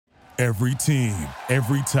Every team,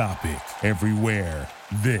 every topic, everywhere.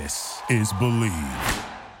 This is Believe.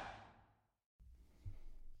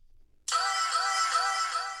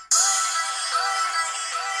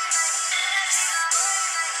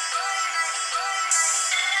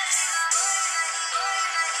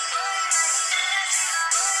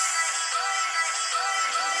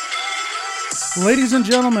 Ladies and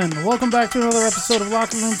gentlemen, welcome back to another episode of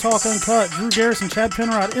Locker Room Talk Uncut. Drew Garrison, Chad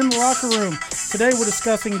Penrod in the locker room. Today we're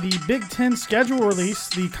discussing the Big Ten schedule release,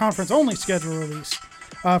 the conference-only schedule release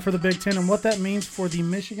for the Big Ten, and what that means for the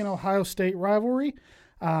Michigan-Ohio State rivalry.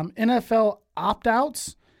 NFL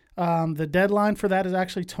opt-outs. The deadline for that is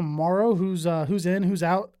actually tomorrow. Who's in, who's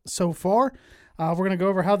out so far. We're going to go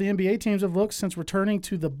over how the NBA teams have looked since returning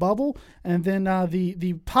to the bubble, and then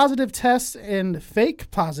the positive tests and fake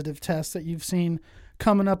positive tests that you've seen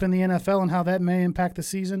coming up in the NFL and how that may impact the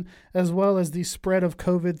season, as well as the spread of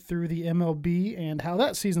COVID through the MLB and how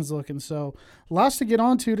that season's looking. So lots to get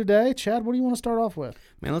on to today. Chad, what do you want to start off with?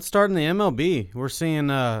 Man, let's start in the MLB. We're seeing,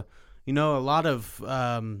 a lot of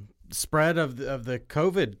spread of the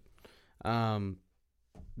COVID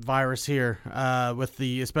virus here,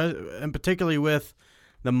 and particularly with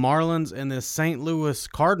the Marlins and the St. Louis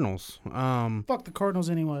Cardinals. Fuck the Cardinals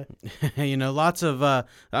anyway. Lots of. I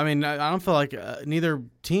don't feel like neither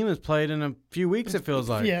team has played in a few weeks. It feels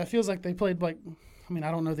like. Yeah, it feels like they played I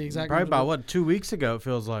don't know the exact. Probably about 2 weeks ago. It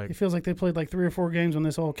feels like. It feels like they played 3 or 4 games when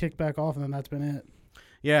this all kicked back off, and then that's been it.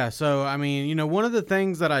 Yeah, so, one of the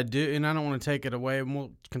things that I do, and I don't want to take it away, and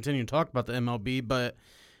we'll continue to talk about the MLB, but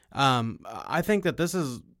I think that this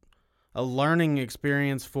is a learning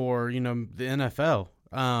experience for, the NFL.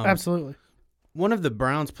 Absolutely. One of the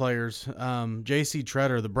Browns players, J.C.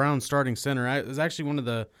 Treader, the Browns starting center, is actually one of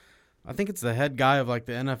the, I think it's the head guy of the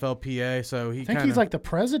NFLPA. So I think he's the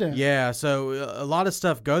president. Yeah, so a lot of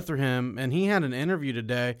stuff go through him, and he had an interview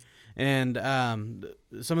today, and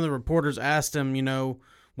some of the reporters asked him,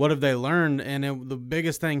 what have they learned? And the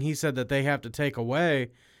biggest thing he said that they have to take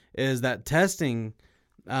away is that testing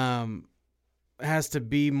has to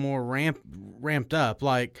be more ramped up.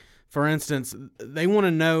 For instance, they want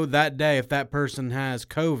to know that day if that person has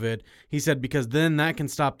COVID. He said because then that can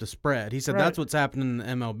stop the spread. He said That's what's happening in the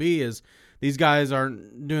MLB is these guys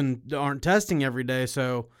aren't testing every day.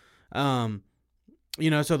 So, so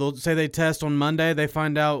they'll say they test on Monday, they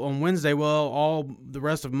find out on Wednesday. Well, all the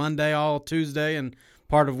rest of Monday, all Tuesday, and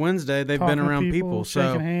part of Wednesday, they've been around people.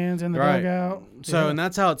 Shaking hands in the dugout. So, and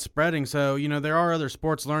that's how it's spreading. So, there are other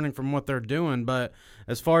sports learning from what they're doing. But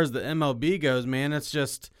as far as the MLB goes, man, it's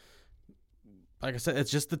just, like I said, it's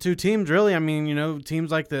just the two teams, really. Teams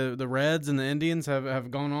like the Reds and the Indians have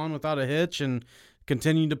gone on without a hitch and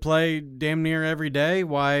continue to play damn near every day.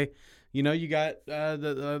 Why, you got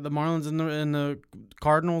the Marlins and the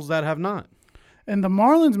Cardinals that have not. And the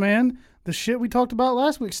Marlins, man, the shit we talked about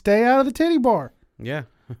last week, stay out of the titty bar. Yeah.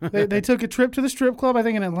 they took a trip to the strip club, I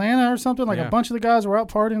think in Atlanta or something. A bunch of the guys were out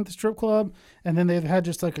partying at the strip club, and then they've had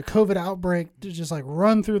just a COVID outbreak to just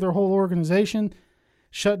run through their whole organization.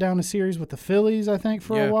 Shut down a series with the Phillies, I think,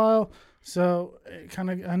 for a while. So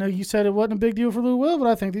I know you said it wasn't a big deal for Lou Will, but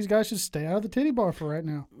I think these guys should stay out of the titty bar for right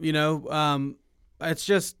now. It's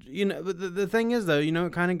just, the thing is, though,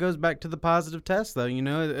 it kind of goes back to the positive test, though.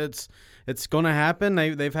 It's going to happen.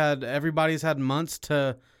 Everybody's had months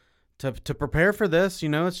to prepare for this.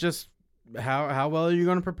 It's just how well are you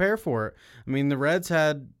going to prepare for it? The Reds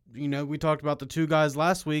had, we talked about the 2 guys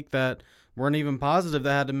last week that weren't even positive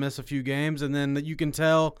that had to miss a few games, and then you can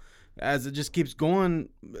tell as it just keeps going,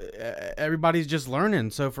 everybody's just learning.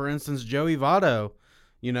 So, for instance, Joey Votto,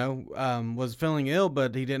 was feeling ill,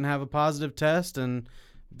 but he didn't have a positive test and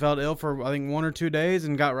felt ill for, I think, 1 or 2 days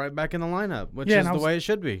and got right back in the lineup, which is the way it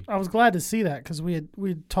should be. I was glad to see that because we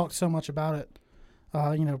had talked so much about it,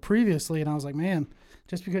 previously, and I was like, man,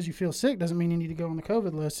 just because you feel sick doesn't mean you need to go on the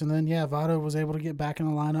COVID list. And then, Votto was able to get back in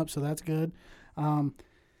the lineup, so that's good.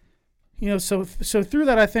 So through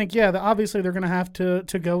that, I think, obviously they're going to have to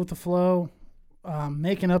go with the flow.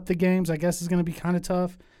 Making up the games, I guess, is going to be kind of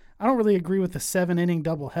tough. I don't really agree with the 7-inning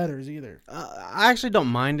doubleheaders either. I actually don't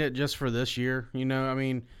mind it just for this year.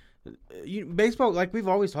 Baseball, like we've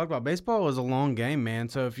always talked about, baseball is a long game, man.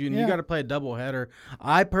 So if you got to play a doubleheader,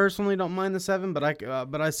 I personally don't mind the 7, but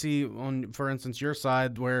I see on, for instance, your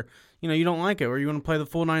side where you don't like it, where you want to play the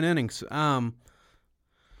full 9 innings.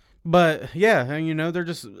 But they're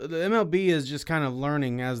just, the MLB is just kind of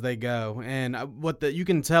learning as they go, and you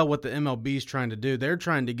can tell what the MLB is trying to do. They're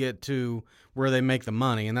trying to get to where they make the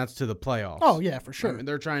money, and that's to the playoffs. Oh yeah, for sure.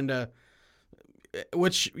 They're trying to,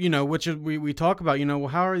 which we talk about. Well,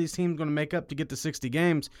 how are these teams going to make up to get to 60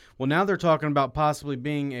 games? Well, now they're talking about possibly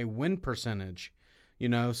being a win percentage. You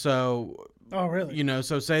know, so Oh, really? you know,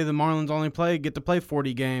 so say the Marlins only get to play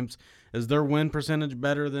 40 games. Is their win percentage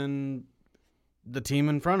better than the team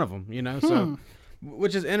in front of them? You know, so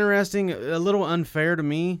which is interesting, a little unfair to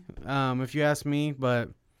me, if you ask me. But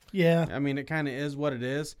Yeah. I mean, it kind of is what it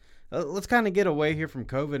is. Let's kind of get away here from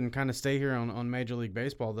COVID and kind of stay here on Major League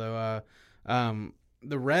Baseball, though.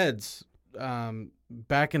 The Reds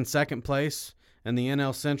back in second place in the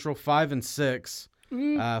NL Central,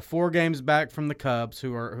 5-6, 4 games back from the Cubs,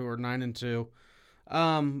 who are 9-2.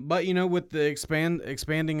 But you know, with the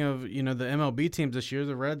expanding of the MLB teams this year,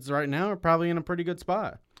 the Reds right now are probably in a pretty good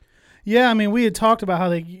spot. Yeah, I mean, we had talked about how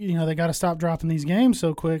they got to stop dropping these games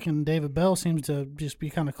so quick, and David Bell seems to just be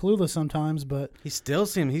kind of clueless sometimes. But he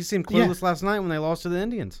seemed clueless last night when they lost to the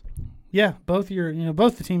Indians. Yeah, both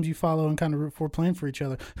both the teams you follow and kind of root for playing for each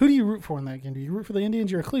other. Who do you root for in that game? Do you root for the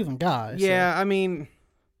Indians? You're a Cleveland guy. Yeah, so I mean,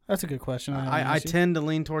 that's a good question. I tend to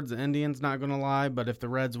lean towards the Indians, not going to lie, but if the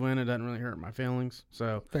Reds win, it doesn't really hurt my feelings.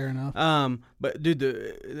 So fair enough. But dude,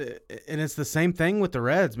 and it's the same thing with the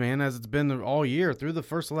Reds, man, as it's been all year through the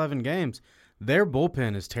first 11 games. Their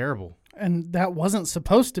bullpen is terrible. And that wasn't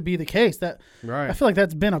supposed to be the case. Right. I feel like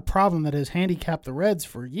that's been a problem that has handicapped the Reds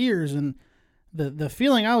for years. And the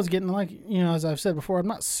feeling I was getting, like, as I've said before, I'm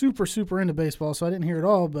not super into baseball, so I didn't hear it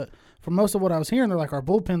all. But for most of what I was hearing, they're like, our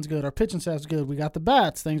bullpen's good, our pitching staff's good, we got the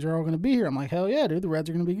bats, things are all going to be here. I'm like, hell yeah, dude, the Reds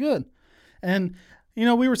are going to be good. And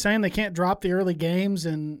we were saying they can't drop the early games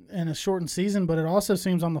in a shortened season, but it also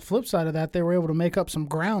seems on the flip side of that, they were able to make up some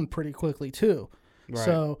ground pretty quickly too. Right.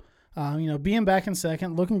 So. Being back in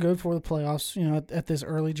second, looking good for the playoffs, at this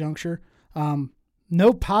early juncture.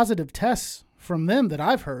 No positive tests from them that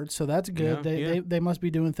I've heard, so that's good. They must be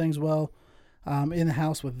doing things well in the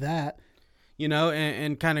house with that.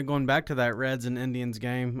 And kind of going back to that Reds and Indians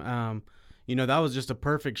game, that was just a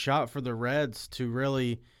perfect shot for the Reds to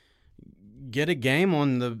really get a game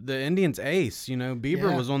on the Indians' ace.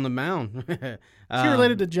 Bieber was on the mound. Is he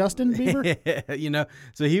related to Justin Bieber?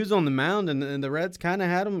 So he was on the mound, and the Reds kind of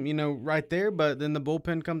had him, right there. But then the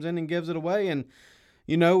bullpen comes in and gives it away, and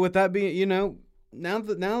with that being,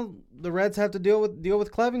 now the Reds have to deal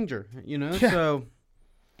with Clevinger. So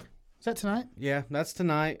is that tonight? Yeah, that's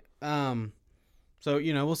tonight. So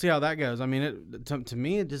we'll see how that goes. I mean, to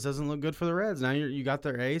me, it just doesn't look good for the Reds. Now you got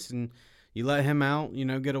their ace, and you let him out,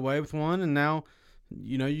 get away with one, and now,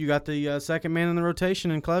 you got the second man in the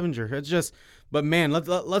rotation in Clevinger. It's just, but man,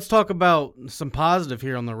 let's talk about some positive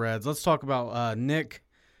here on the Reds. Let's talk about Nick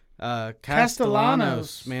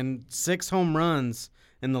Castellanos. Man, 6 home runs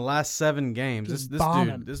in the last 7 games.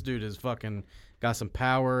 This dude is fucking got some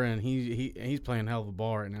power, and he's playing hell of a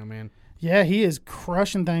ball right now, man. Yeah, he is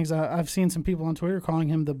crushing things. I've seen some people on Twitter calling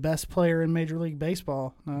him the best player in Major League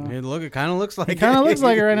Baseball. It kind of looks like it. Kind of looks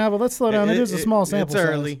like it right now, but let's slow down. It is a small sample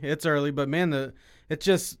size. It's early, but man, it's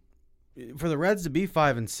just for the Reds to be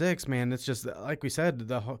 5-6, man. It's just like we said,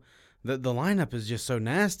 the lineup is just so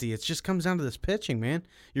nasty. It just comes down to this pitching, man.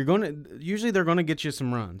 Usually they're gonna get you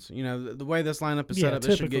some runs. The way this lineup is set up,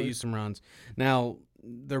 it should get you some runs. Now,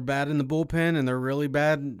 they're bad in the bullpen, and they're really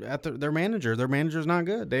bad at their manager. Their manager's not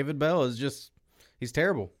good. David Bell is he's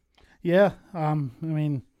terrible. Yeah, I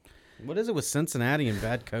mean, what is it with Cincinnati and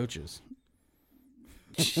bad coaches?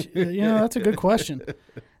 That's a good question.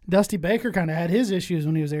 Dusty Baker kind of had his issues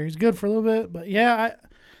when he was there. He's good for a little bit, but yeah,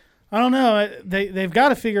 I don't know. They've got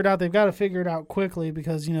to figure it out. They've got to figure it out quickly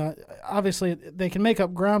because, obviously they can make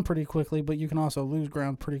up ground pretty quickly, but you can also lose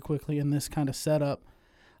ground pretty quickly in this kind of setup.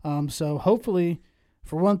 So hopefully,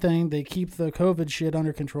 for one thing, they keep the COVID shit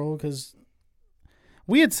under control because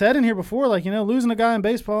we had said in here before, like, losing a guy in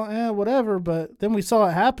baseball, whatever. But then we saw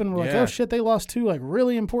it happen. We're like, oh, shit, they lost 2, like,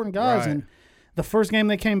 really important guys. Right. And the first game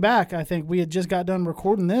they came back, I think we had just got done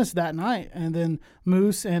recording this that night. And then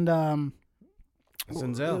Moose and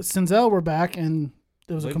Senzel were back, and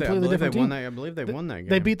it was a completely different team. I believe they won that game.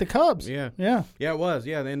 They beat the Cubs. Yeah, it was.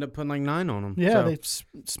 Yeah, they ended up putting like 9 on them. Yeah, they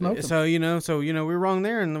smoked them. So we were wrong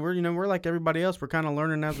there, and we're like everybody else. We're kind of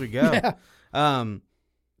learning as we go. Yeah.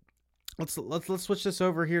 Let's switch this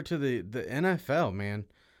over here to the NFL, man.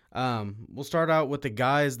 We'll start out with the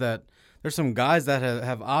guys that there's some guys that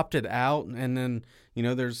have opted out, and then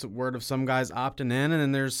there's word of some guys opting in, and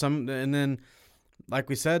then there's some, and then like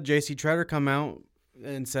we said, J.C. Tretter come out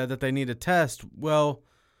and said that they need a test. Well,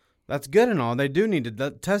 that's good and all. They do need to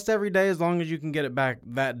test every day as long as you can get it back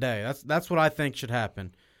that day. That's what I think should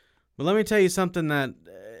happen. But let me tell you something that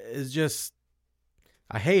is just,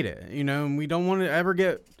 I hate it. And we don't want to ever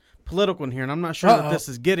get political in here, and I'm not sure that this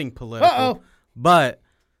is getting political. But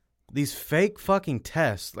these fake fucking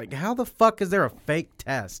tests, like, how the fuck is there a fake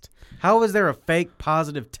test? How is there a fake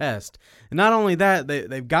positive test? And not only that,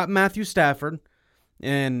 they've got Matthew Stafford.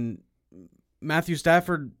 and Matthew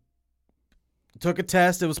Stafford took a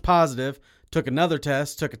test. It was positive. Took another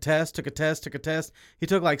test. Took a test. Took a test. Took a test. He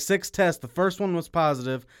took like 6 tests. The first one was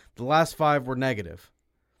positive. The last 5 were negative.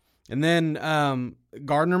 And then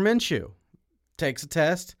Gardner Minshew takes a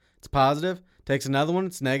test. It's positive. Takes another one.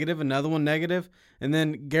 It's negative. Another one negative. And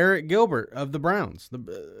then Garrett Gilbert of the Browns,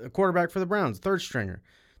 the quarterback for the Browns, third stringer,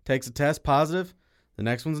 takes a test positive. The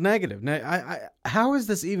next one's negative. Now, how is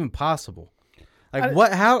this even possible?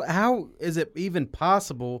 Like, how is it even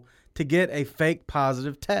possible to get a fake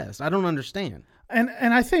positive test? I don't understand. And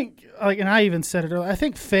I think, like, and I even said it earlier, I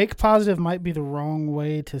think fake positive might be the wrong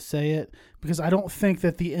way to say it, because I don't think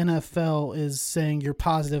that the NFL is saying you're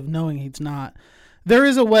positive knowing he's not. There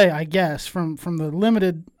is a way, I guess, from the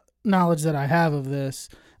limited knowledge that I have of this,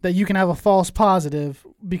 that you can have a false positive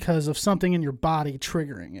because of something in your body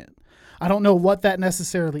triggering it. I don't know what that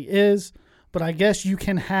necessarily is, but I guess you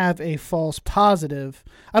can have a false positive.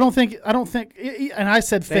 I don't think, and I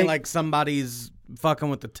said fake. Like somebody's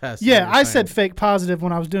fucking with the test. Yeah, I said fake positive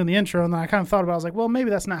when I was doing the intro, and then I kind of thought about it. I was like, well,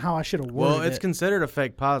 maybe that's not how I should have worded it. Well, it's considered a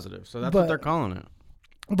fake positive, so that's what they're calling it.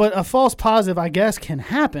 But a false positive, I guess, can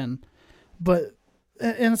happen. But,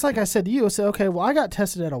 and it's like I said to you, I said, okay, well, I got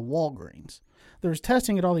tested at a Walgreens. There's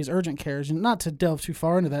testing at all these urgent cares, and not to delve too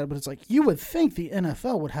far into that, but it's like you would think the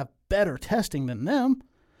NFL would have better testing than them.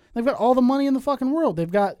 They've got all the money in the fucking world.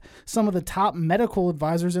 They've got some of the top medical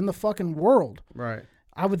advisors in the fucking world. Right.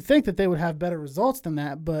 I would think that they would have better results than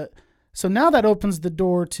that, but so now that opens the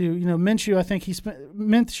door to, Minshew. I think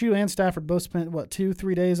Minshew and Stafford both spent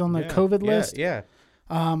 2-3 days on the COVID list. Yeah.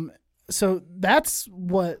 So that's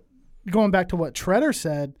what, going back to what Treader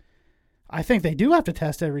said, I think they do have to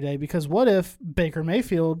test every day, because what if Baker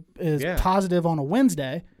Mayfield is positive on a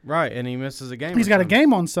Wednesday? Right, and he misses a game. He's got a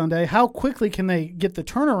game on Sunday. How quickly can they get the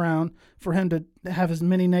turnaround for him to have as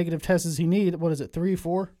many negative tests as he needs? What is it, 3,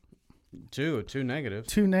 4? 2 negative.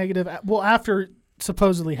 2 negative. Well, after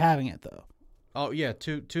supposedly having it, though. Oh, yeah,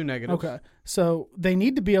 two negative. Okay. So they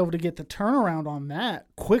need to be able to get the turnaround on that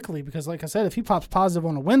quickly, because, like I said, if he pops positive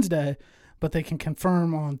on a Wednesday, but they can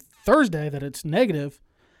confirm on Thursday that it's negative,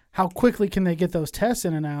 how quickly can they get those tests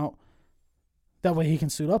in and out? That way he can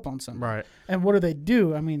suit up on Sunday. Right. And what do they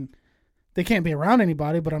do? I mean, they can't be around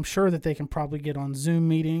anybody, but I'm sure that they can probably get on Zoom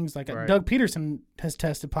meetings. Like Doug Peterson has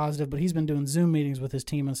tested positive, but he's been doing Zoom meetings with his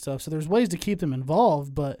team and stuff. So there's ways to keep them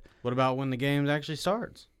involved. But what about when the game actually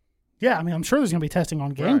starts? Yeah, I mean, I'm sure there's going to be testing on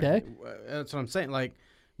game day. That's what I'm saying. Like,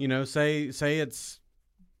 say it's,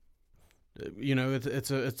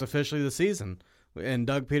 it's officially the season. And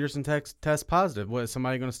Doug Peterson tests positive. What, is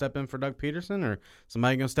somebody going to step in for Doug Peterson, or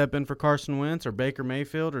somebody going to step in for Carson Wentz or Baker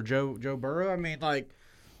Mayfield or Joe Burrow? I mean, like.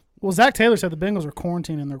 Well, Zach Taylor said the Bengals are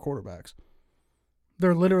quarantining their quarterbacks.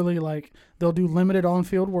 They're literally like, they'll do limited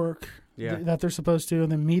on-field work that they're supposed to,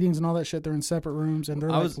 and then meetings and all that shit. They're in separate rooms, and they're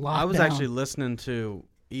locked down. I was actually listening to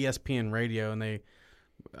ESPN radio, and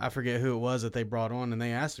I forget who it was that they brought on, and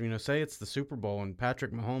they asked him, say it's the Super Bowl and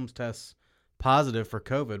Patrick Mahomes tests positive for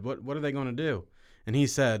COVID. What are they going to do? And he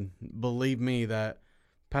said, believe me, that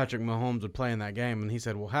Patrick Mahomes would play in that game. And he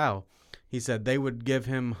said, well, how? He said they would give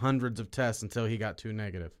him hundreds of tests until he got 2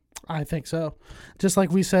 negative. I think so. Just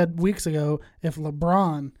like we said weeks ago, if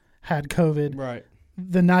LeBron had COVID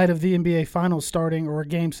the night of the NBA Finals starting or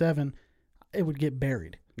Game 7, it would get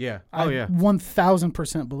buried. Yeah. I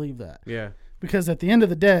 1,000% believe that. Yeah. Because at the end of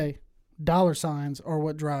the day, dollar signs are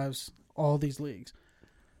what drives all these leagues.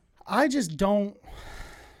 I don't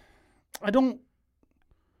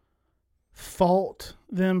fault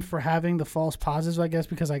them for having the false positives, I guess,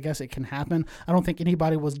 because I guess it can happen. I don't think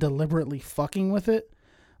anybody was deliberately fucking with it,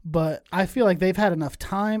 but I feel like they've had enough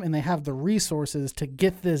time and they have the resources to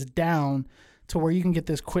get this down to where you can get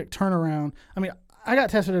this quick turnaround. I mean, I got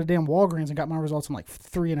tested at a damn Walgreens and got my results in like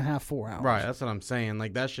 3.5, 4 hours. Right, that's what I'm saying.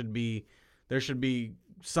 Like, there should be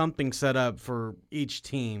something set up for each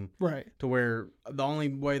team, right? To where the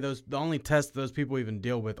only test those people even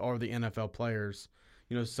deal with are the NFL players.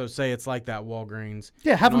 So say it's like that Walgreens.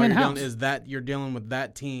 Yeah, have them in-house. Is that you're dealing with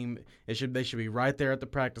that team? They should be right there at the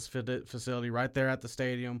practice facility, right there at the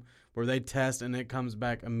stadium, where they test and it comes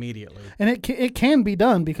back immediately. And it can be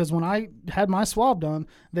done, because when I had my swab done,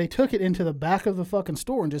 they took it into the back of the fucking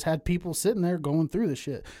store and just had people sitting there going through the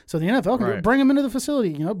shit. So the NFL can bring them into the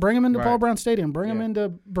facility, bring them into Paul Brown Stadium, bring them into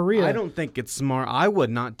Berea. I don't think it's smart. I would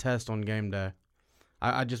not test on game day.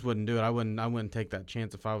 I just wouldn't do it. I wouldn't take that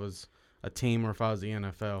chance if I was a team or if I was the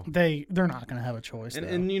NFL. They're not going to have a choice.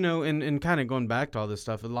 And you know, and kind of going back to all this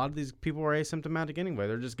stuff, a lot of these people are asymptomatic anyway.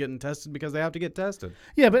 They're just getting tested because they have to get tested.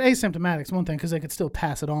 Yeah, but asymptomatic is one thing because they could still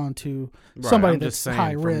pass it on to Right, somebody I'm that's just saying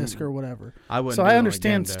high from- risk or whatever. I wouldn't. So do it I on a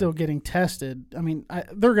understand game day. still getting tested. I mean,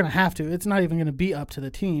 they're going to have to. It's not even going to be up to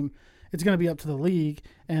the team. It's going to be up to the league,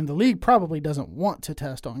 and the league probably doesn't want to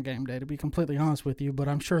test on game day, to be completely honest with you, but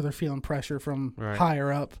I'm sure they're feeling pressure from Right.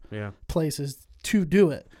 higher up Yeah. places to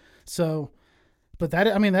do it. So, but that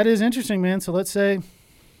is interesting, man. So let's say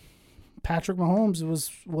Patrick Mahomes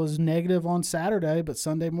was negative on Saturday, but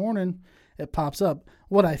Sunday morning it pops up.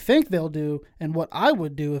 What I think they'll do, and what I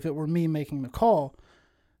would do if it were me making the call,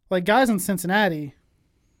 like guys in Cincinnati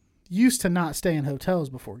used to not stay in hotels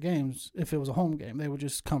before games. If it was a home game, they would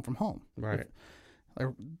just come from home, Right.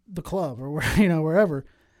 or the club, or wherever.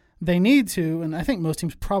 They need to, and I think most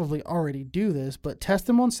teams probably already do this, but test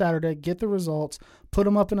them on Saturday, get the results, put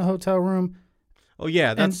them up in a hotel room. Oh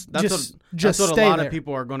yeah, that's just what a stay lot there. of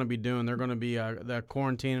people are going to be doing. They're going to be they're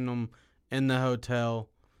quarantining them in the hotel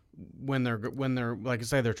when they're like I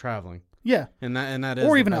say they're traveling. Yeah, And that is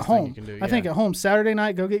or the even at best thing home. you can do. I think at home Saturday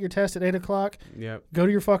night, go get your test at 8:00. Yep. Go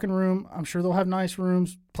to your fucking room. I'm sure they'll have nice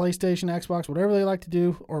rooms, PlayStation, Xbox, whatever they like to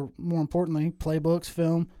do, or more importantly, play books,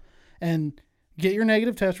 film, and get your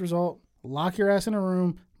negative test result. Lock your ass in a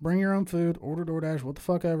room. Bring your own food. Order DoorDash, what the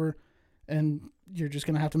fuck ever, and you're just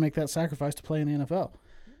gonna have to make that sacrifice to play in the NFL.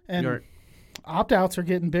 And You're- opt-outs are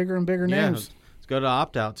getting bigger and bigger Yeah, names. let's go to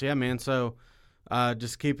opt-outs. Yeah, man. So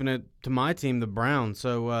just keeping it to my team, the Browns.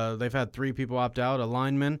 So they've had 3 people opt out, a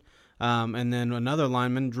lineman, and then another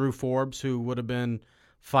lineman, Drew Forbes, who would have been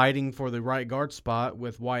fighting for the right guard spot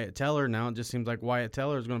with Wyatt Teller. Now it just seems like Wyatt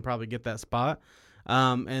Teller is going to probably get that spot.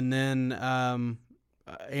 And then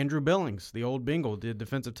Andrew Billings, the old Bengal, the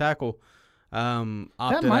defensive tackle, opted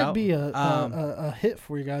That might out. be a hit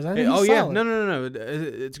for you guys. I think Oh he's yeah, solid. no.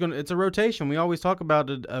 It's a rotation. We always talk about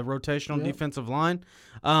a rotational Yep. defensive line.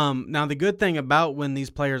 Now the good thing about when these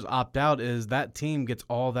players opt out is that team gets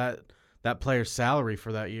all that player's salary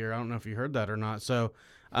for that year. I don't know if you heard that or not. So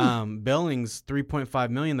Billings $3.5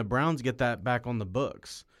 million. The Browns get that back on the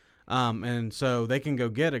books. And so they can go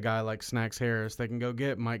get a guy like Snacks Harris. They can go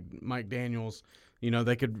get Mike Daniels. You know,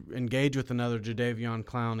 they could engage with another Jadeveon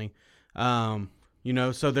Clowney. You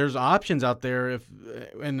know, so there's options out there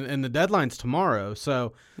and the deadline's tomorrow.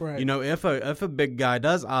 So, Right. you know, if a big guy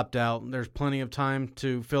does opt out, there's plenty of time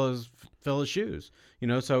to fill his shoes. You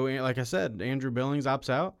know, so like I said, Andrew Billings opts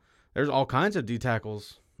out. There's all kinds of D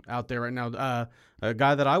tackles out there right now. A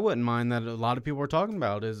guy that I wouldn't mind that a lot of people are talking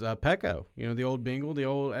about is Pecco. You know, the old Bengal, the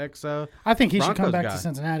old ex. I think he should come Broncos back guy. to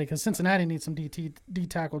Cincinnati because Cincinnati needs some D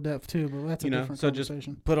tackle depth too. But that's a You know, different so just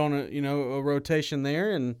conversation. put on a rotation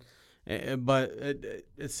there, but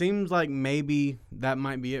it seems like maybe that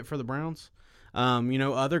might be it for the Browns. You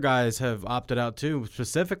know, other guys have opted out too.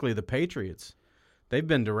 Specifically, the Patriots. They've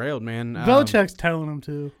been derailed, man. Belichick's telling him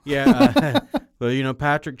to. Yeah, well, you know,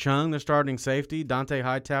 Patrick Chung, their starting safety, Dante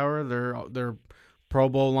Hightower, their Pro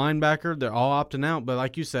Bowl linebacker, they're all opting out. But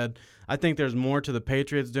like you said, I think there's more to the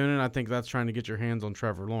Patriots doing it. I think that's trying to get your hands on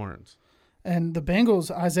Trevor Lawrence. And the Bengals,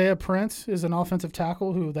 Isaiah Prince is an offensive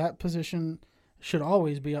tackle who that position should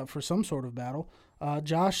always be up for some sort of battle.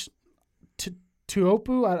 Josh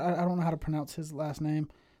Tuopu, I don't know how to pronounce his last name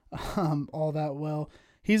all that well.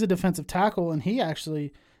 He's a defensive tackle, and he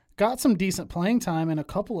actually got some decent playing time and a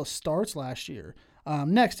couple of starts last year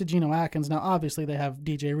next to Geno Atkins. Now, obviously, they have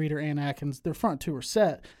DJ Reader and Atkins. Their front two are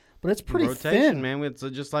set, but it's pretty Rotation, thin. man. It's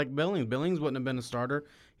just like Billings. Billings wouldn't have been a starter.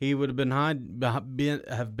 He would have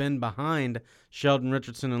been behind Sheldon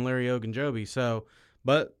Richardson and Larry Ogunjobi. So,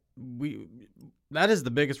 but that is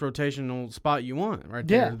the biggest rotational spot you want right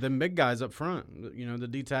there. Yeah. Them big guys up front. You know, the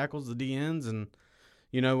D tackles, the D ends, and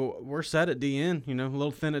you know we're set at D end. You know, a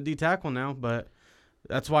little thin at D tackle now, but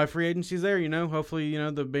that's why free agency's there. You know, hopefully, you know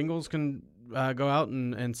the Bengals can go out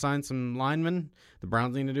and sign some linemen. The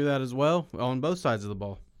Browns need to do that as well on both sides of the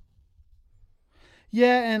ball.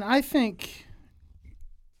 Yeah, and I think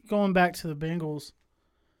going back to the Bengals,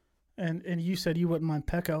 and you said you wouldn't mind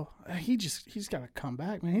Pecco. He's got to come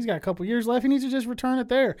back, man. He's got a couple years left. He needs to just return it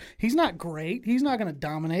there. He's not great. He's not going to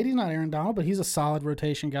dominate. He's not Aaron Donald, but he's a solid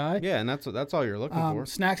rotation guy. Yeah, and that's all you're looking for.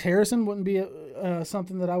 Snacks Harrison wouldn't be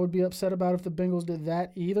something that I would be upset about if the Bengals did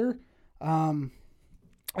that either. And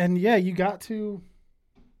yeah, you got to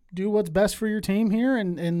do what's best for your team here,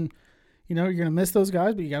 and you know you're going to miss those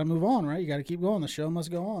guys, but you got to move on, right? You got to keep going. The show must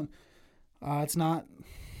go on. It's not,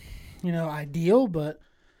 you know, ideal, but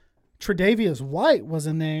Tre'Davious White was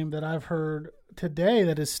a name that I've heard today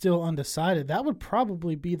that is still undecided. That would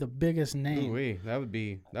probably be the biggest name. Ooh-wee, that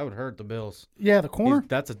would hurt the Bills. Yeah, the corner.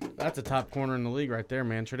 That's a top corner in the league right there,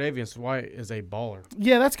 man. Tre'Davious White is a baller.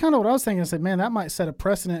 Yeah, that's kind of what I was thinking. I said, man, that might set a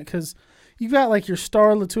precedent because you got like your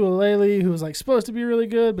star Latualele, who was like supposed to be really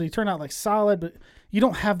good, but he turned out like solid. But you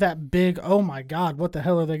don't have that big, oh my God, what the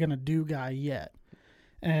hell are they going to do guy yet?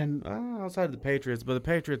 And outside of the Patriots, but the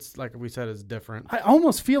Patriots, like we said, is different. I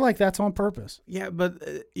almost feel like that's on purpose. Yeah, but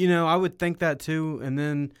I would think that too,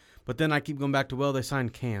 but then I keep going back to, well, they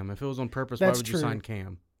signed Cam. If it was on purpose, That's why would true. you sign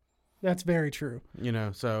Cam? That's very true.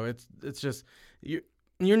 So it's just you're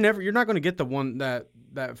not going to get the one that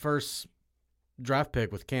first draft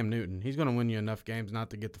pick with Cam Newton. He's going to win you enough games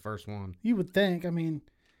not to get the first one. You would think. I mean,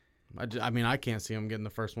 I can't see him getting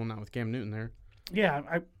the first one not with Cam Newton there.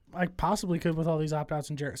 Yeah, I possibly could with all these opt-outs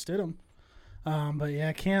and Jarrett Stidham. But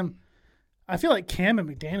yeah, Cam, I feel like Cam and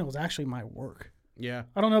McDaniels actually might work. Yeah.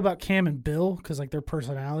 I don't know about Cam and Bill because like their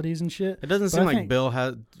personalities and shit. It doesn't seem like Bill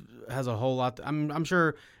has a whole lot. I'm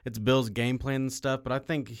sure it's Bill's game plan and stuff, but I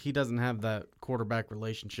think he doesn't have that quarterback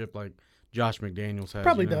relationship like Josh McDaniels has.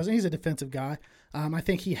 Probably doesn't. He's a defensive guy. I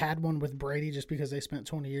think he had one with Brady just because they spent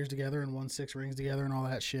 20 years together and won 6 rings together and all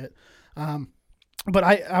that shit. But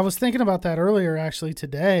I was thinking about that earlier, actually,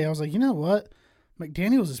 today. I was like, you know what?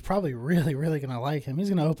 McDaniels is probably really, really going to like him. He's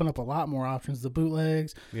going to open up a lot more options, the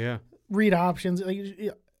bootlegs, read options.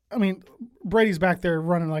 I mean, Brady's back there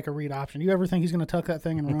running like a read option. You ever think he's going to tuck that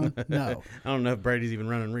thing and run? No. I don't know if Brady's even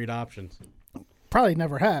running read options. Probably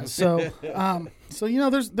never has. So,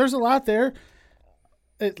 there's a lot there.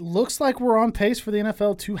 It looks like we're on pace for the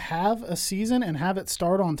NFL to have a season and have it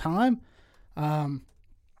start on time.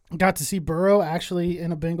 Got to see Burrow actually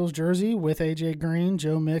in a Bengals jersey with A.J. Green,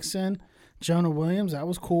 Joe Mixon, Jonah Williams. That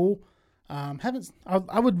was cool.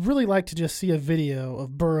 I would really like to just see a video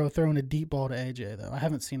of Burrow throwing a deep ball to A.J., though. I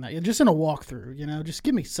haven't seen that yet. Just in a walkthrough, just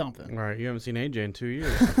give me something. All right, you haven't seen A.J. in 2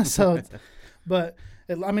 years.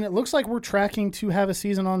 It looks like we're tracking to have a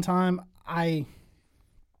season on time. I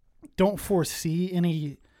don't foresee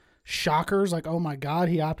any shockers like, oh, my God,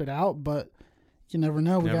 he opted out, but – you never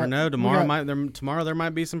know. Tomorrow there might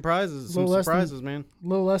be some surprises, man. A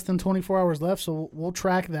little less than 24 hours left, so we'll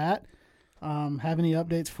track that. Have any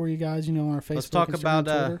updates for you guys? On our Facebook.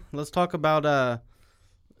 Let's talk about the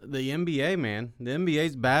NBA, man. The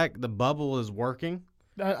NBA's back. The bubble is working.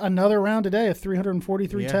 Another round today of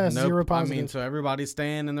 343 tests, 0 positive. I mean, so everybody's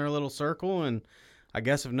staying in their little circle, and I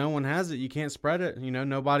guess if no one has it, you can't spread it.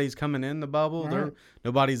 Nobody's coming in the bubble. Right.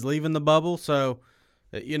 Nobody's leaving the bubble, so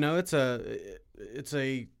it's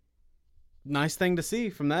a nice thing to see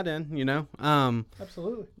from that end,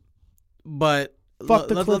 Absolutely. But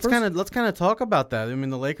let's kind of talk about that. I mean,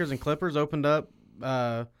 the Lakers and Clippers opened up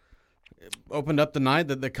the night,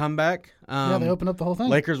 the comeback. They opened up the whole thing.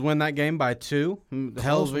 Lakers win that game by 2.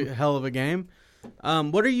 Hell of a game.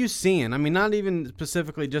 What are you seeing? I mean, not even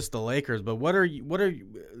specifically just the Lakers, but what are you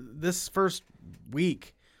this first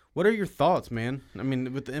week? What are your thoughts, man? I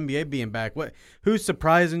mean, with the NBA being back, who's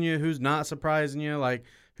surprising you? Who's not surprising you? Like,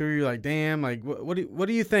 who are you like, damn? Like, what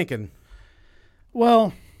are you thinking?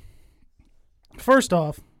 Well, first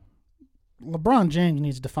off, LeBron James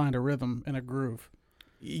needs to find a rhythm and a groove.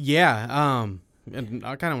 Yeah, and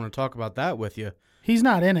I kind of want to talk about that with you. He's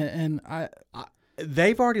not in it, and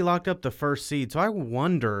they've already locked up the first seed, so I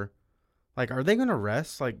wonder, like, are they going to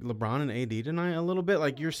rest like LeBron and AD tonight a little bit?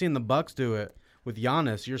 Like, you're seeing the Bucks do it. With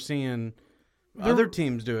Giannis, you're seeing other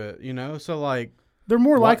teams do it, So, like... They're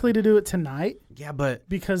more likely to do it tonight. Yeah, but...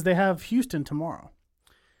 Because they have Houston tomorrow.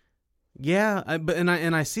 Yeah,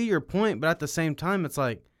 I see your point, but at the same time, it's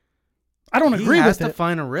like... I don't agree with it. He has to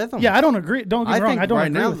find a rhythm. Yeah, I don't agree. Don't get me wrong. I don't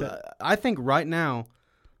agree with it. I think right now,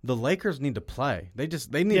 the Lakers need to play. They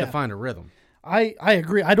need to find a rhythm. I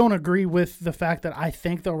agree. I don't agree with the fact that I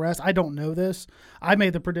think they'll rest. I don't know this. I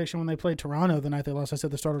made the prediction when they played Toronto the night they lost. I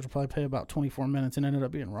said the starters will probably play about 24 minutes and ended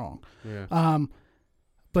up being wrong. Yeah.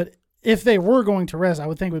 But if they were going to rest, I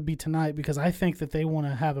would think it would be tonight because I think that they want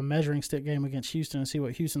to have a measuring stick game against Houston and see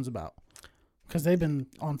what Houston's about because they've been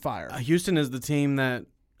on fire. Houston is the team that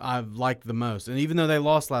I've liked the most. And even though they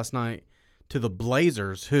lost last night to the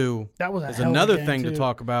Blazers, who is another thing to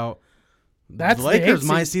talk about, the Lakers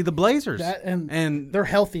might see the Blazers. And they're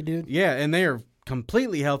healthy, dude. Yeah, and they are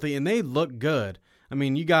completely healthy, and they look good. I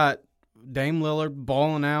mean, you got Dame Lillard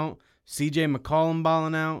balling out, C.J. McCollum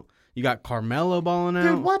balling out. You got Carmelo balling out.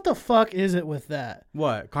 Dude, what the fuck is it with that?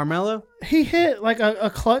 What, Carmelo? He hit like a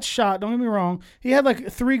clutch shot. Don't get me wrong. He had like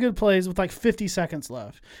 3 good plays with like 50 seconds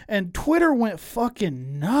left. And Twitter went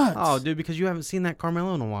fucking nuts. Oh, dude, because you haven't seen that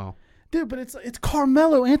Carmelo in a while. Dude, but it's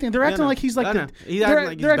Carmelo Anthony. They're acting like he's like they're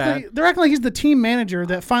acting like he's the team manager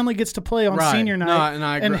that finally gets to play on senior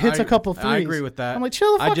night and hits a couple threes. I agree with that. I'm like,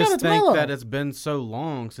 chill the fuck out. It's Melo. I just think that it's been so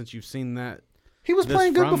long since you've seen that. He was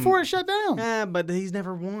playing good before it shut down. Yeah, but he's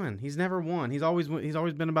never won. He's always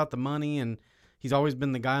been about the money, and he's always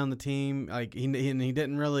been the guy on the team. Like he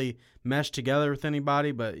didn't really mesh together with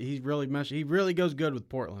anybody, but he really goes good with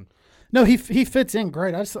Portland. No, he fits in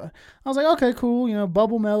great. I was like, okay, cool. You know,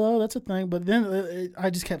 bubble Melo, that's a thing. But then I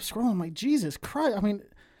just kept scrolling. I'm like, Jesus Christ. I mean,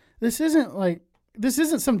 this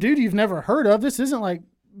isn't some dude you've never heard of. This isn't like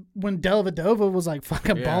when Dellavedova was like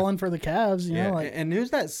fucking balling for the Cavs. You know, like, and who's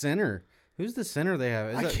that center? Who's the center they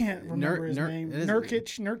have? I can't remember his name. Nurkic.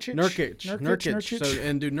 So,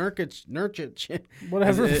 and dude, Nurkic,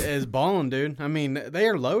 whatever, is balling, dude. I mean, they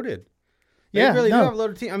are loaded. They really do have a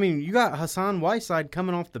loaded team. I mean, you got Hassan Whiteside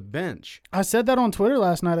coming off the bench. I said that on Twitter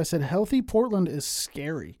last night. I said healthy Portland is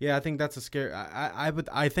scary. Yeah, I think that's a scary.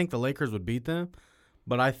 I think the Lakers would beat them,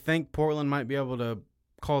 but I think Portland might be able to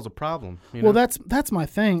cause a problem. Well, that's my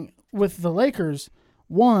thing with the Lakers.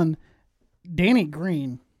 One, Danny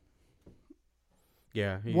Green.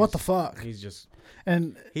 Yeah. What the fuck? He's just,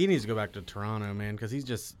 and he needs to go back to Toronto, man, because he's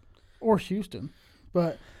just, or Houston,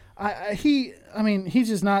 but he's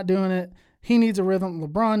just not doing it. He needs a rhythm.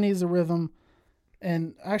 LeBron needs a rhythm.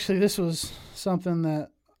 And actually, this was something that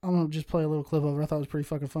I'm going to just play a little clip of it. I thought it was pretty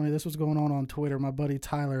fucking funny. This was going on Twitter. My buddy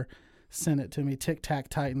Tyler sent it to me. Tic Tac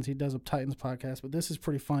Titans. He does a Titans podcast. But this is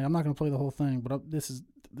pretty funny. I'm not going to play the whole thing, but this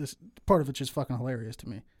part of it's just fucking hilarious to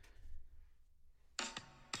me.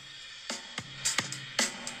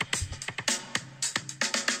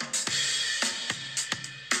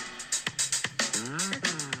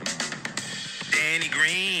 Danny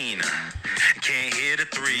Green can't hit a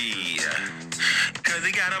three, cause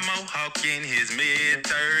he got a mohawk in his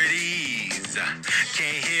mid-30s.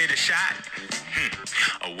 Can't hit a shot,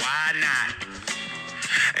 why not?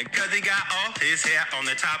 Cause he got all his hair on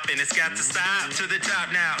the top and it's got to stop to the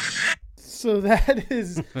top now. So that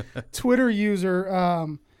is Twitter user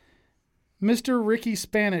Mr. Ricky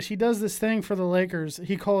Spanish. He does this thing for the Lakers.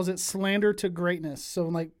 He calls it slander to greatness. So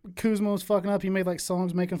like Kuzma was fucking up. He made like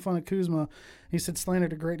songs making fun of Kuzma. He said slander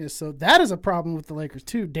to greatness. So that is a problem with the Lakers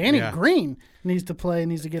too. Danny Green needs to play and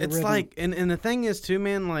needs to get a rhythm. It's like, and the thing is too,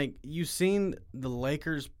 man, like you've seen the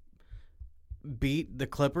Lakers beat the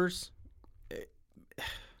Clippers.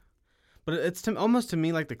 But it's almost to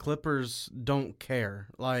me like the Clippers don't care.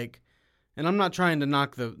 Like, and I'm not trying to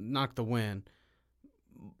knock the win.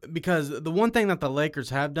 Because the one thing that the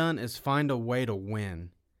Lakers have done is find a way to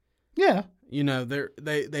win. Yeah. You know,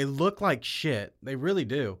 they look like shit. They really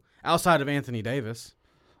do. Outside of Anthony Davis.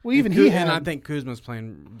 Well, and I think Kuzma's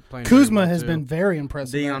playing Kuzma has been very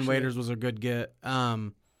impressive. Deion Waiters was a good get.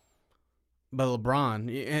 But LeBron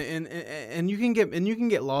and you can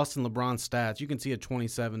get lost in LeBron's stats. You can see a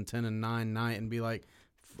 27, 10 and 9 night and be like,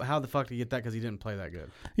 how the fuck did he get that? Because he didn't play that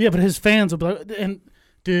good. Yeah, but his fans will be like, and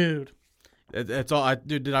dude. It's all.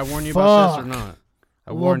 Dude, did I warn you about this or not?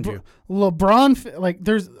 I warned you. LeBron, like,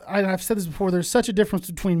 I've said this before, there's such a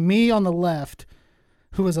difference between me on the left,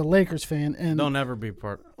 who is a Lakers fan, and don't ever be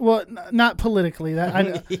part. Well, not politically.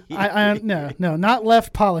 That no, not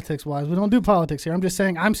left politics wise. We don't do politics here. I'm just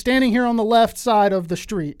saying I'm standing here on the left side of the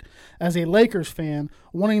street as a Lakers fan,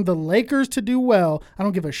 wanting the Lakers to do well. I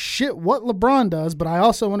don't give a shit what LeBron does, but I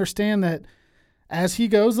also understand that as he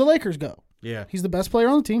goes, the Lakers go. Yeah. He's the best player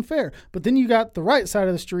on the team, fair. But then you got the right side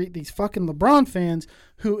of the street, these fucking LeBron fans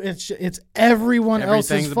who it's everyone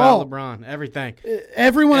else's fault. About LeBron. Everything.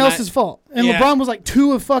 Everyone else's fault. And LeBron was like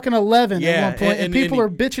 2 of fucking 11 at one point, and people are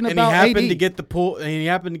bitching about AD. And he happened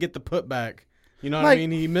to get the putback. You know what I mean?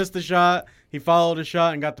 He missed the shot, he followed a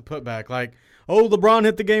shot and got the putback. Like, oh, LeBron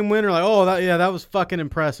hit the game winner. Like, oh, that was fucking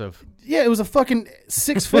impressive. Yeah, it was a fucking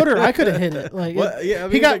 6-footer. I could have hit it. Like,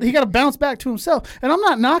 he got to bounce back to himself. And I'm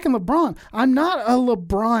not knocking LeBron. I'm not a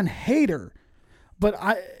LeBron hater, but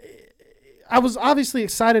I was obviously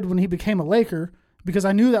excited when he became a Laker because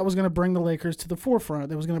I knew that was going to bring the Lakers to the forefront.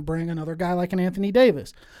 That was going to bring another guy like an Anthony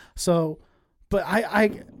Davis. So, but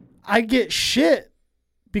I get shit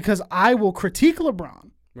because I will critique LeBron.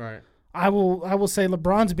 Right. I will say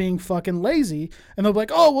LeBron's being fucking lazy, and they'll be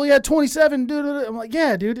like, oh, well, he had 27. Dude. I'm like,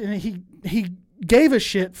 yeah, dude. And he gave a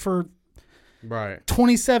shit for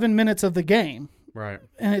 27 minutes of the game. Right.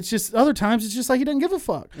 And it's just other times it's just like he doesn't give a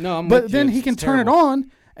fuck. No, I'm but with then you. He can turn it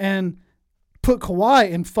on and put Kawhi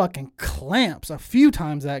in fucking clamps a few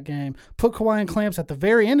times that game. Put Kawhi in clamps at the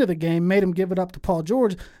very end of the game, made him give it up to Paul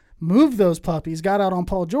George, moved those puppies, got out on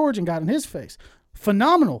Paul George and got in his face.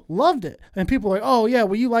 phenomenal, loved it. And people are like, oh yeah,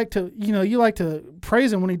 well you like to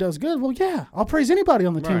praise him when he does good. Well, yeah, I'll praise anybody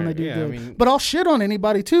on the team when they do good, but I'll shit on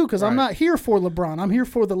anybody too because I'm not here for LeBron. I'm here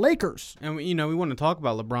for the Lakers. And we want to talk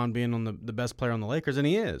about LeBron being on the best player on the Lakers, and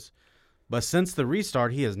he is. But since the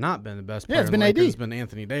restart, he has not been the best player. Yeah, it's been AD. It's been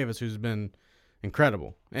Anthony Davis, who's been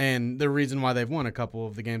incredible, and the reason why they've won a couple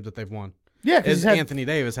of the games that they've won. Yeah, because Anthony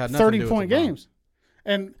Davis had nothing 30-point games,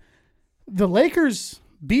 and the Lakers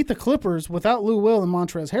beat the Clippers without Lou Will and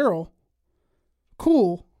Montrezl Harrell.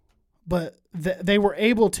 Cool, but they were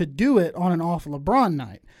able to do it on an off LeBron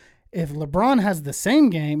night. If LeBron has the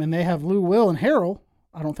same game and they have Lou Will and Harrell,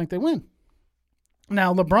 I don't think they win.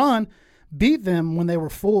 Now, LeBron beat them when they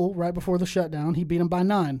were full right before the shutdown. He beat them by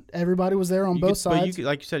 9. Everybody was there on both sides. But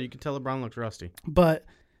like you said, you can tell LeBron looks rusty. But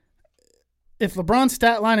if LeBron's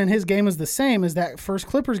stat line in his game is the same as that first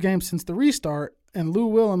Clippers game since the restart, and Lou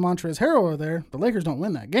Will and Montrezl Harrell are there, the Lakers don't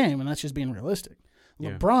win that game, and that's just being realistic.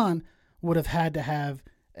 Yeah. LeBron would have had to have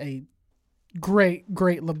a great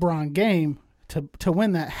LeBron game to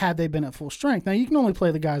win that had they been at full strength. Now, you can only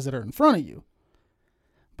play the guys that are in front of you,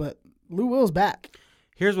 but Lou Will's back.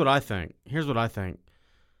 Here's what I think.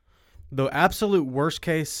 The absolute worst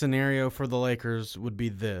case scenario for the Lakers would be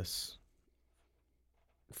this.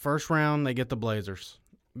 First round, they get the Blazers.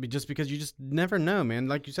 Just because you just never know, man.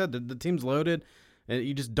 Like you said, the team's loaded. And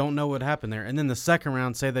you just don't know what happened there. And then the second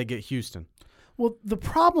round, say they get Houston. Well, the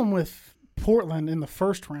problem with Portland in the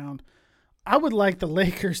first round, I would like the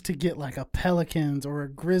Lakers to get like a Pelicans or a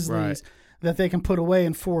Grizzlies that they can put away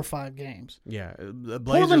in 4 or 5 games. Yeah.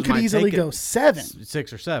 Portland could easily go 7.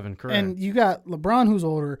 6 or 7, correct. And you got LeBron who's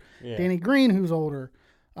older, Danny Green who's older.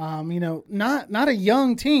 Not a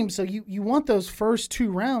young team, so you want those first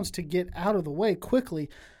 2 rounds to get out of the way quickly.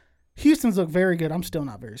 Houston's look very good. I'm still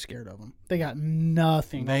not very scared of them. They got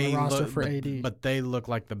nothing on the roster for AD. But they look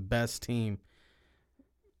like the best team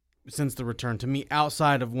since the return to me,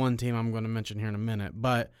 outside of one team I'm going to mention here in a minute.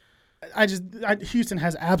 But Houston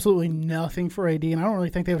has absolutely nothing for AD, and I don't really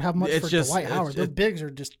think they would have much for Dwight Howard. Those bigs are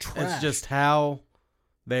just trash. It's just how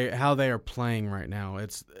they are playing right now.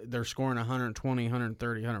 They're scoring 120,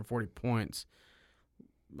 130, 140 points.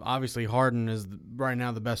 Obviously, Harden is right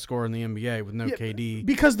now the best scorer in the NBA with no KD.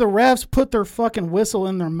 Because the refs put their fucking whistle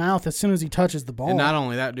in their mouth as soon as he touches the ball. And not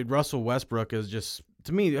only that, dude, Russell Westbrook is just,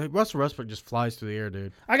 to me, Russell Westbrook just flies through the air,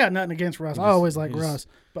 dude. I got nothing against Russ. I always like Russ.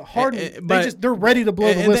 But Harden, they're ready to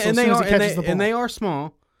blow the whistle as soon as he catches the ball. And they are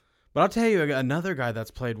small. But I'll tell you, another guy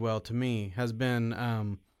that's played well to me has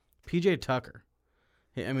been P.J. Tucker.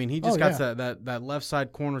 I mean, he just got that left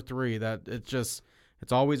side corner 3 that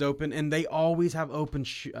it's always open, and they always have open.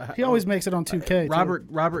 He always makes it on 2K.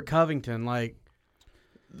 Robert Covington, like,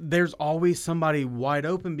 there's always somebody wide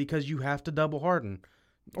open because you have to double Harden,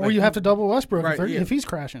 or you have to double Westbrook if he's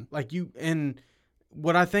crashing. And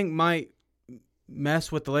what I think might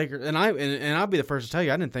mess with the Lakers, and I'll be the first to tell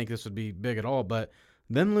you, I didn't think this would be big at all, but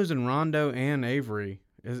them losing Rondo and Avery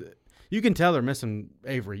you can tell they're missing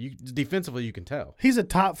Avery. Defensively, you can tell. He's a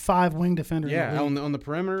top 5 wing defender. Yeah, on the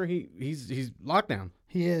perimeter, he's lockdown.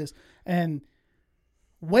 He is. And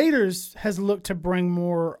Waiters has looked to bring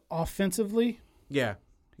more offensively. Yeah.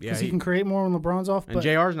 Because he can create more when LeBron's off. And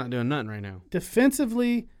JR's not doing nothing right now.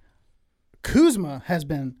 Defensively, Kuzma has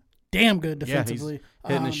been damn good defensively. Yeah,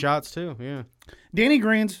 he's hitting his shots too, yeah. Danny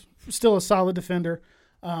Green's still a solid defender.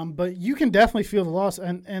 But you can definitely feel the loss.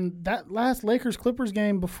 And that last Lakers-Clippers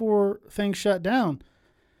game before things shut down,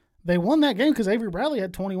 they won that game because Avery Bradley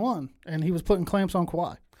had 21, and he was putting clamps on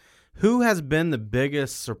Kawhi. Who has been the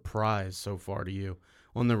biggest surprise so far to you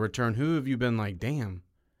on the return? Who have you been like, damn?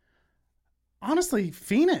 Honestly,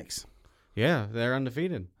 Phoenix. Yeah, they're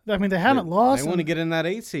undefeated. I mean, they haven't lost. They want to get in that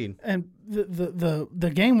 8 seed. And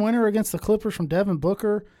the game winner against the Clippers from Devin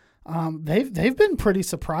Booker, they've been pretty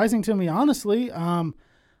surprising to me, honestly.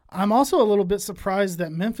 I'm also a little bit surprised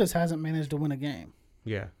that Memphis hasn't managed to win a game.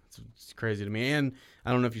 Yeah, it's crazy to me. And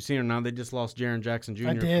I don't know if you've seen it or not, they just lost Jaren Jackson Jr.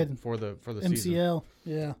 I did. for the MCL. season.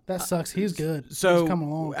 Yeah, that sucks. He's good. So he's coming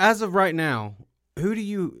along. As of right now,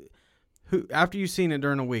 who after you've seen it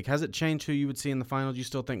during a week, has it changed who you would see in the finals? You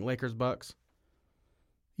still think Lakers Bucks?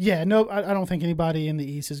 Yeah, no, I don't think anybody in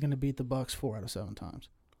the East is going to beat the Bucks 4 out of 7 times.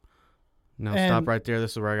 Now stop right there.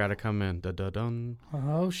 This is where I got to come in. Dun.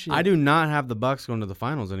 Oh shit! I do not have the Bucks going to the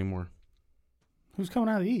finals anymore. Who's coming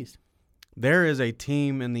out of the East? There is a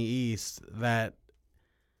team in the East that,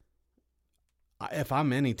 if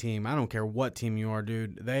I'm any team, I don't care what team you are,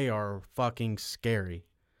 dude, they are fucking scary.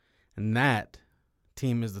 And that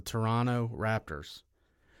team is the Toronto Raptors.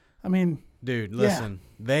 I mean, dude, listen.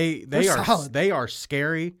 They are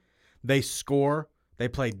scary. They score. They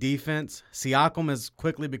play defense. Siakam is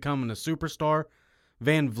quickly becoming a superstar.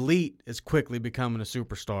 Van Vliet is quickly becoming a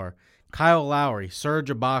superstar. Kyle Lowry, Serge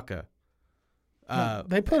Ibaka.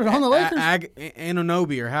 They put it on the Lakers.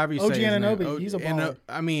 Anunoby, or however you OG say his name. Anunoby, he's a baller.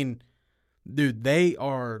 I mean, dude, they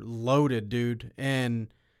are loaded, dude. And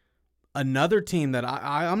another team that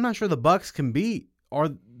I'm not sure the Bucks can beat are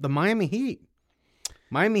the Miami Heat.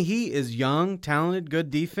 Miami Heat is young, talented, good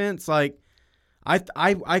defense. Like,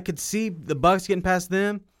 I could see the Bucks getting past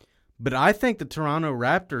them, but I think the Toronto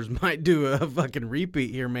Raptors might do a fucking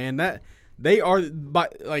repeat here, man. That they are,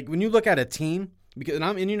 like, when you look at a team, because